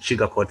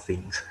sugarcoat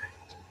things.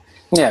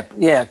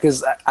 Yeah,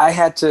 because I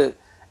had to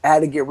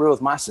get real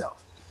with myself.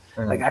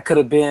 Like Mm, I could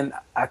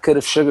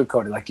have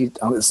sugarcoated. Like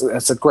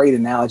that's a great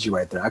analogy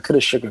right there. I could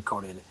have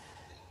sugarcoated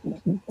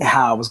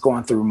how I was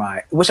going through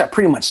which I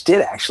pretty much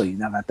did actually.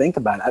 Now that I think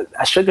about it,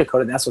 I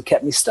sugarcoated. And that's what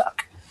kept me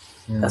stuck.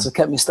 That's mm, what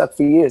kept me stuck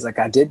for years. Like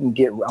I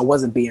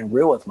wasn't being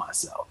real with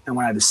myself. And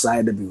when I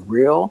decided to be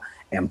real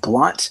and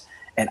blunt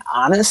and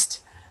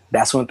honest,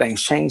 that's when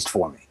things changed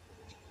for me.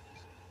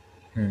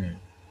 mm.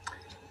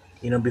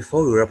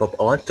 Before we wrap up,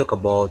 I want to talk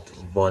about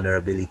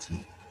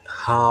vulnerability.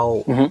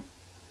 How Mm-hmm.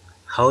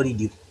 how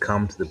did you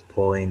come to the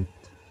point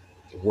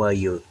where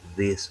you're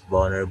this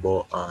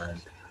vulnerable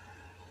and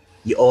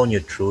you own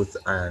your truth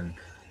and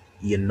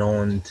you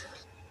know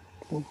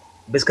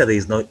basically there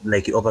is not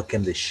like you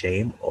overcame the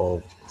shame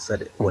of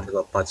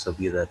whatever parts of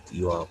you that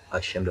you are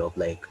ashamed of,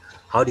 like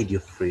how did you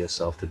free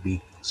yourself to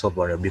be so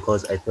vulnerable?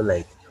 Because I feel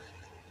like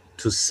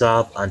to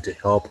serve and to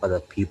help other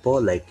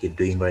people like you're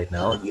doing right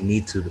now, you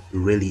need to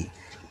really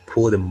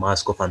pull the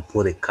mask off and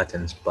pull the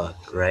curtains back,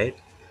 right?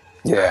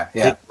 And Yeah, it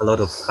yeah, takes a lot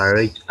of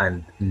courage,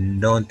 and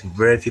not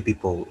very few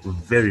people,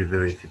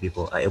 very few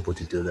people are able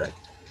to do that,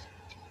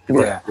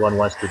 because yeah, everyone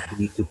wants to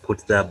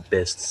put their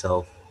best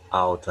self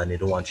out and they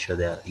don't want to show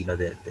their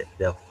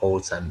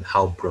faults and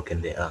how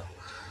broken they are.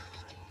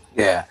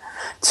 yeah.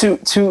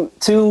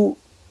 Two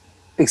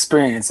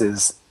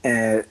experiences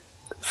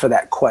for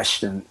that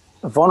question.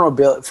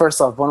 Vulnerability.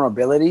 First off,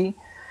 vulnerability.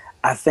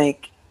 I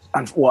think.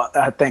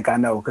 I think I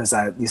know because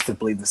I used to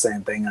believe the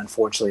same thing.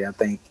 Unfortunately, I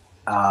think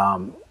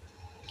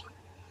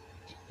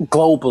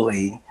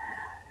globally,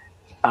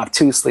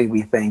 obtusely,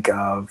 we think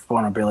of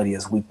vulnerability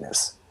as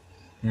weakness.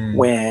 Mm,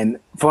 When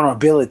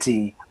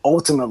vulnerability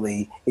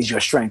ultimately is your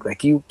strength.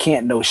 Like you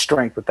can't know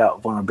strength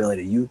without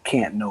vulnerability. You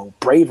can't know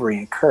bravery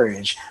and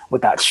courage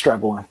without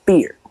struggle and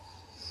fear.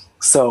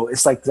 So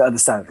it's like the other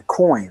side of the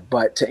coin.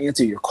 But to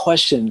answer your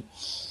question,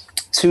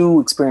 two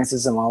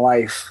experiences in my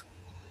life,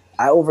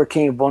 I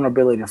overcame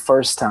vulnerability the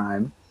first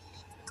time.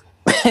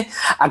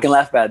 I can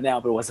laugh about it now,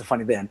 but it wasn't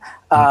funny then.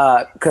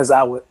 mm, Because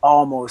I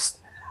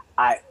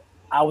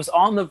I was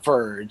on the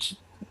verge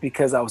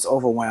because I was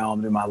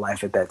overwhelmed in my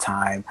life at that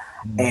time,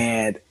 mm.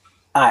 and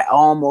I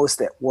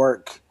almost at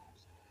work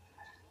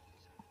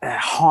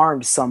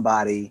harmed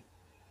somebody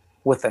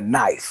with a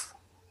knife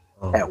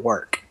Oh, at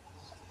work.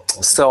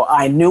 okay. So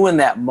I knew in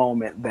that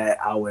moment that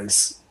I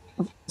was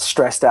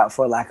stressed out,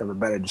 for lack of a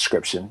better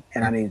description,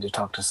 and I Mm, needed to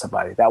talk to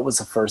somebody. That was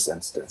the first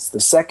instance. The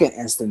second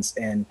instance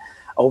in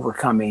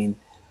overcoming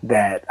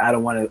that I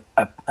don't want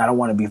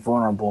to be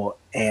vulnerable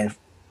and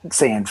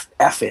saying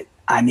F it,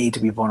 I need to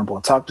be vulnerable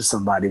and talk to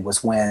somebody,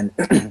 was when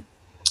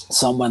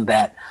someone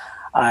that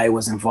I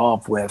was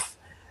involved with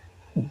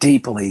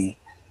deeply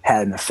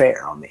had an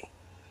affair on me.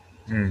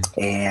 mm,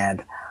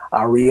 And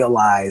I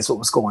realized what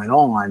was going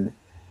on,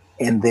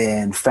 and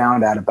then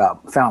found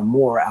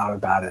more out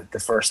about it the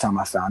first time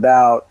I found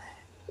out.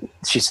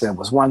 She said it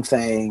was one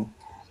thing,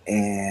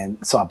 and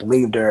so I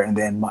believed her, and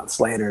then months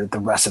later the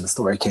rest of the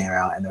story came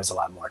out and there's a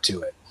lot more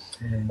to it.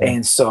 mm,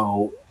 And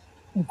so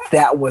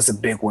that was a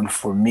big one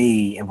for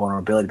me in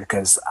vulnerability,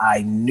 because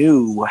I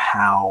knew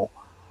how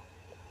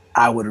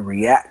I would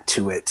react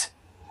to it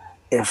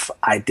if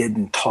I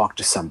didn't talk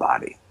to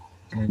somebody.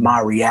 mm, My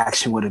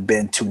reaction would have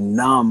been to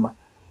numb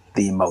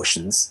the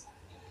emotions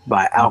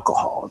by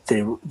alcohol.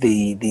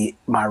 The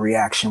my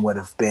reaction would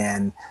have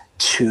been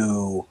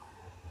to,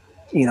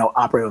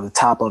 operate over the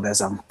top of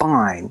as I'm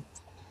fine,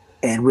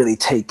 and really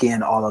take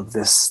in all of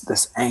this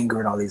anger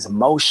and all these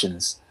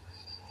emotions,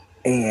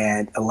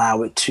 and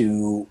allow it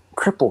to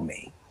cripple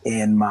me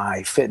in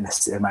my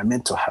fitness, in my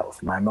mental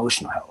health, my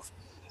emotional health.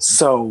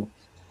 So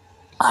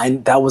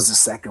that was the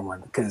second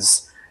one,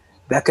 because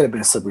that could have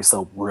been a slippery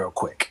slope real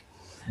quick.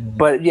 mm.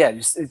 But yeah,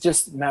 it's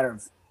just a matter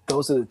of,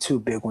 those are the two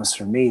big ones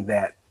for me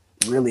that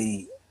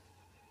really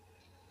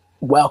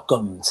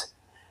welcomed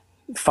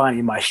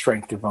finding my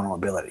strength through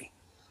vulnerability.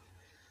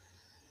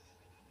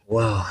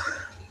 Wow.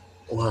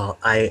 Wow,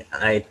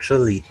 I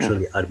truly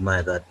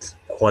admire that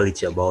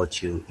quality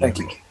about you. Thank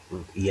you.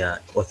 Yeah,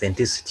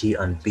 authenticity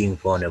and being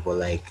vulnerable.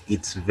 Like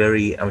it's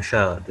very. I'm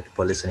sure the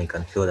people listening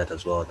can feel that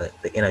as well.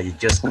 That the energy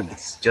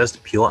it's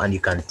just pure, and you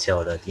can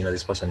tell that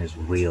this person is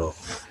real.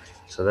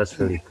 So that's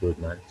really good,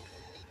 man.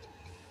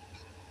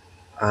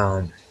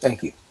 Um,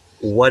 Thank you.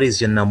 what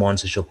is your number one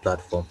social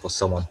platform for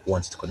someone who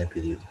wants to connect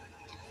with you?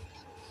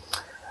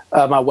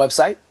 My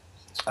website,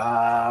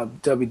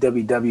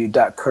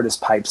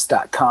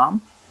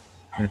 www.curtispipes.com,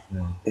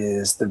 Mhm.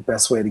 is the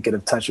best way to get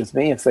in touch with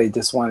me. If they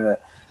just want to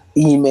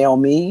email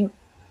me,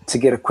 to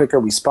get a quicker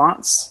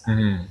response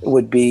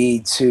would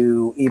be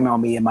to email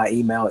me, and my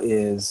email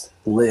is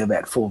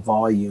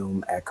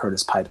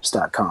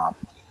live@fullvolume@curtispipes.com.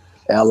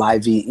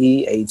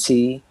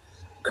 LIVEAT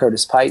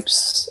Curtis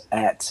Pipes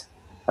at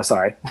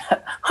sorry,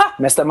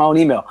 messed up my own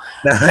email.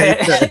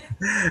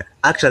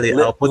 Actually,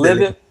 I'll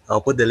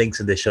put the links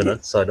in the show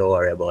notes, so don't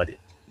worry about it.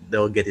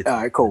 They'll get it. All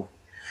right, cool.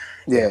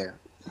 Yeah.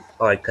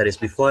 All right, Curtis,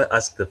 before I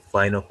ask the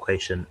final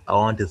question, I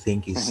want to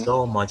thank you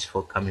so much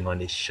for coming on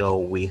the show.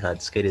 We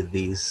had skated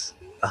this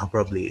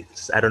probably,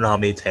 I don't know how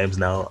many times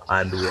now,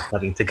 and we're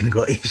having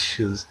technical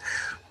issues.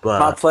 But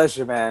my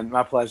pleasure, man.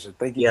 My pleasure.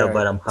 Thank you for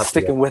I'm happy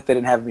sticking with it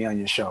and having me on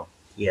your show.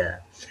 Yeah,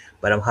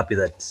 but I'm happy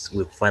that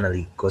we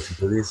finally got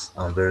into this.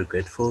 I'm very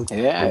grateful.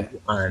 Yeah.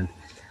 And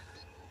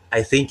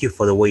I thank you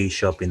for the way you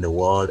show up in the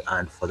world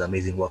and for the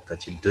amazing work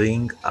that you're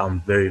doing.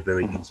 I'm very,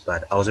 very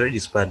inspired. I was already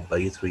inspired by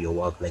you through your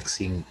work, like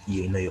seeing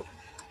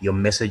your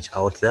message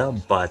out there,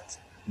 but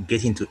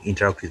getting to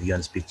interact with you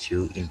and speak to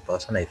you in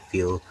person, I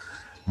feel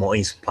more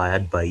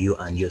inspired by you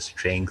and your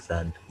strength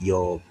and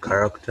your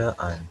character.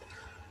 And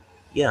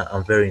yeah,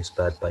 I'm very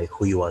inspired by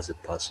who you are as a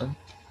person.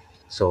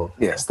 So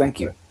yes, thank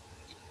you.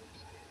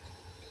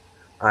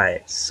 All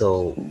right,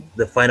 so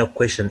the final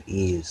question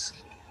is,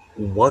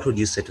 what would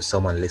you say to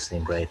someone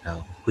listening right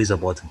now who is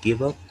about to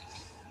give up,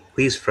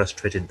 who is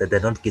frustrated that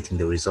they're not getting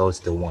the results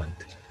they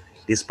want?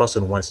 This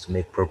person wants to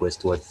make progress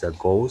towards their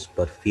goals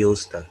but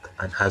feels stuck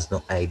and has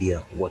no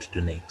idea what to do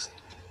next.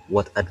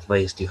 What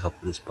advice do you have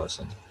for this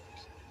person?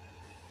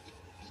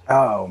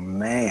 Oh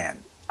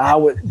man,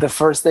 the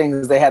first thing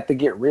is they have to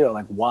get real.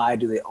 Like, why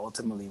do they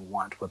ultimately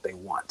want what they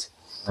want?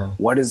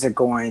 What is it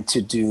going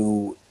to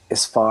do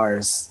as far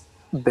as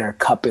their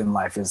cup in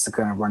life? Is it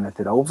going to run it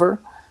over?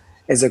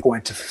 Is it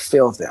going to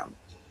fulfill them?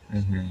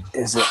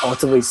 Is it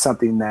ultimately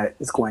something that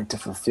is going to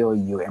fulfill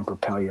you and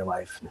propel your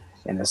life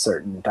in a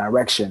certain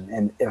direction?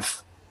 And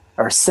if,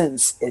 or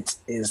since it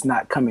is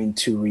not coming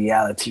to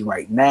reality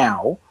right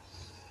now,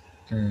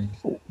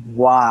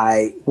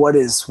 why? What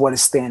is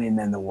standing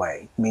in the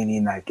way?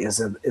 Meaning, like,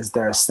 is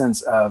there a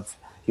sense of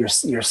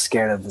you're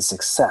scared of the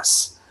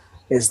success?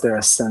 Is there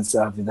a sense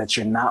of that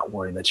you're not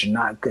worried, that you're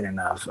not good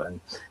enough? And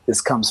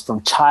this comes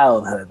from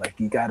childhood. Like,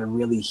 you got to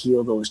really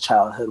heal those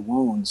childhood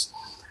wounds,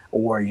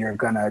 or you're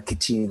going to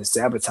continue to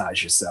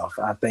sabotage yourself.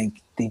 I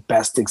think the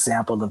best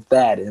example of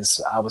that is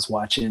I was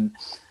watching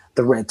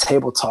the Red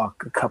Table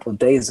Talk a couple of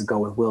days ago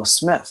with Will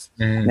Smith.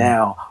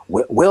 Now,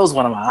 Will's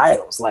one of my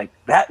idols. Like,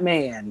 that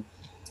man,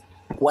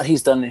 what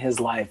he's done in his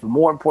life, and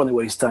more importantly,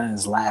 what he's done in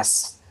his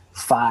last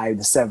 5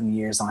 to 7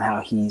 years on how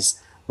he's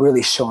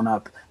really shown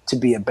up to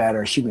be a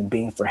better human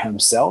being for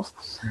himself.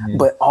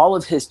 But all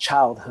of his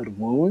childhood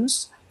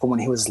wounds from when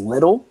he was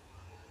little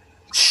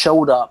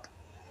showed up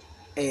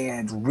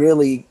and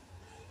really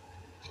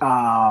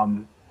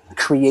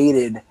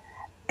created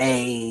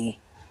a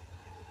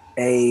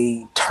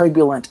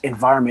turbulent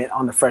environment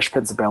on the Fresh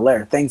Prince of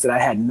Bel-Air, things that I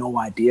had no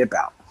idea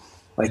about.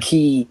 Like,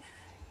 he,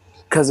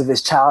 because of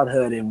his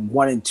childhood and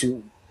wanting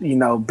to,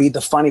 be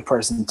the funny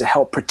person to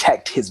help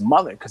protect his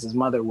mother, because his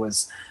mother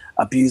was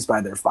abused by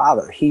their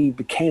father, he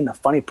became the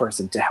funny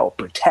person to help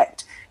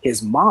protect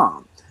his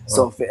mom.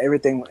 So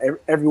if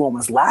everyone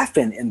was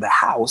laughing in the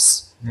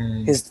house,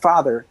 his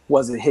father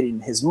wasn't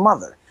hitting his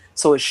mother.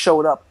 So it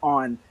showed up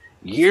on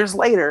years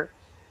later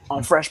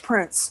on Fresh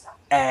Prince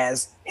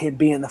as him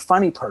being the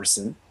funny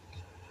person.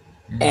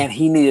 And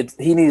he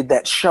needed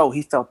that show.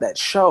 He felt that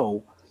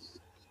show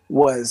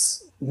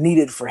was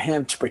needed for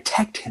him to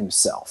protect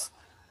himself.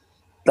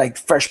 Like,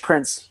 Fresh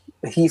Prince,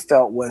 he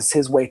felt was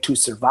his way to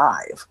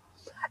survive.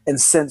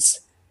 And since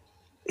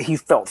he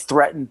felt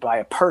threatened by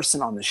a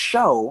person on the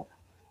show,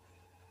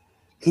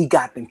 he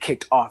got them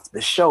kicked off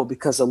the show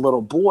because a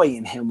little boy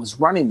in him was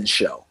running the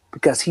show,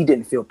 because he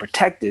didn't feel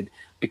protected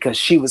because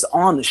she was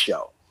on the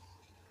show.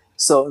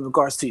 So in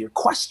regards to your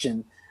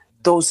question,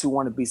 those who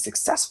want to be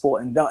successful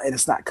and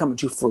it's not coming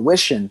to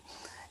fruition,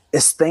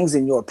 it's things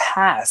in your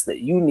past that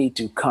you need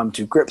to come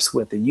to grips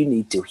with and you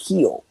need to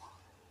heal,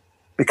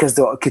 because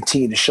they'll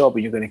continue to show up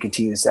and you're going to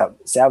continue to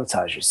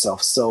sabotage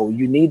yourself. So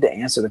you need to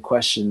answer the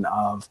question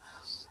of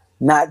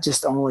not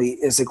just only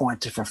is it going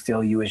to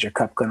fulfill you, is your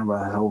cup going to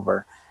run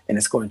over and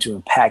it's going to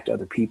impact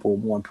other people,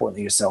 more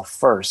importantly yourself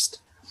first,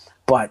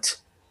 but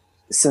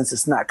since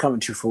it's not coming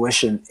to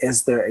fruition,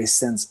 is there a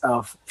sense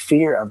of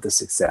fear of the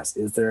success?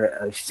 Is there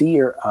a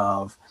fear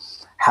of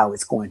how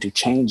it's going to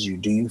change you?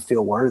 Do you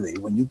feel worthy?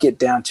 When you get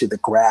down to the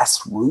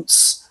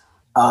grassroots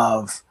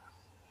of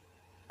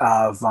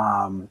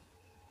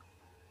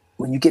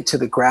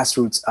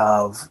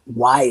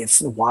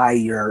why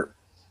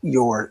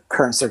your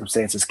current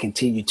circumstances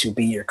continue to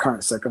be your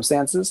current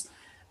circumstances,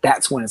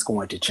 that's when it's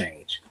going to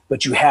change.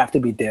 But you have to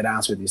be dead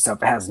honest with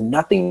yourself. It has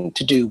nothing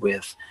to do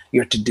with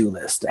your to-do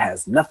list. It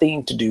has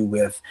nothing to do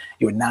with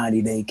your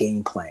 90-day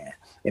game plan.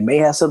 It may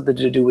have something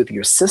to do with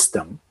your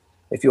system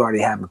if you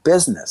already have a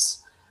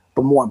business.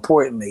 But more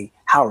importantly,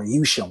 how are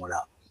you showing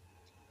up?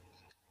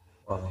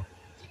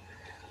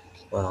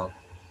 Well,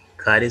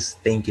 Curtis,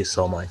 thank you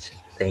so much.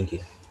 Thank you.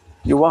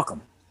 You're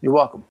welcome. You're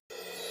welcome.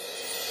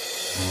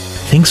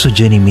 Thank Thanks for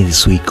joining me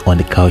this week on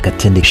the Couch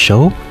Attending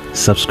Show.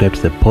 Subscribe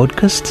to the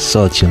podcast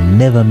so that you'll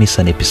never miss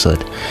an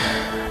episode.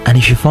 And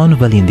if you found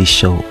value in this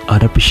show,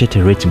 I'd appreciate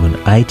a rating on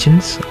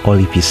iTunes, or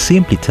if you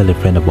simply tell a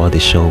friend about the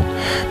show,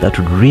 that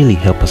would really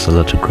help us a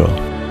lot to grow.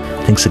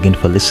 Thanks again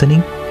for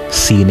listening.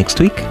 See you next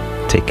week.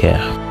 Take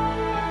care.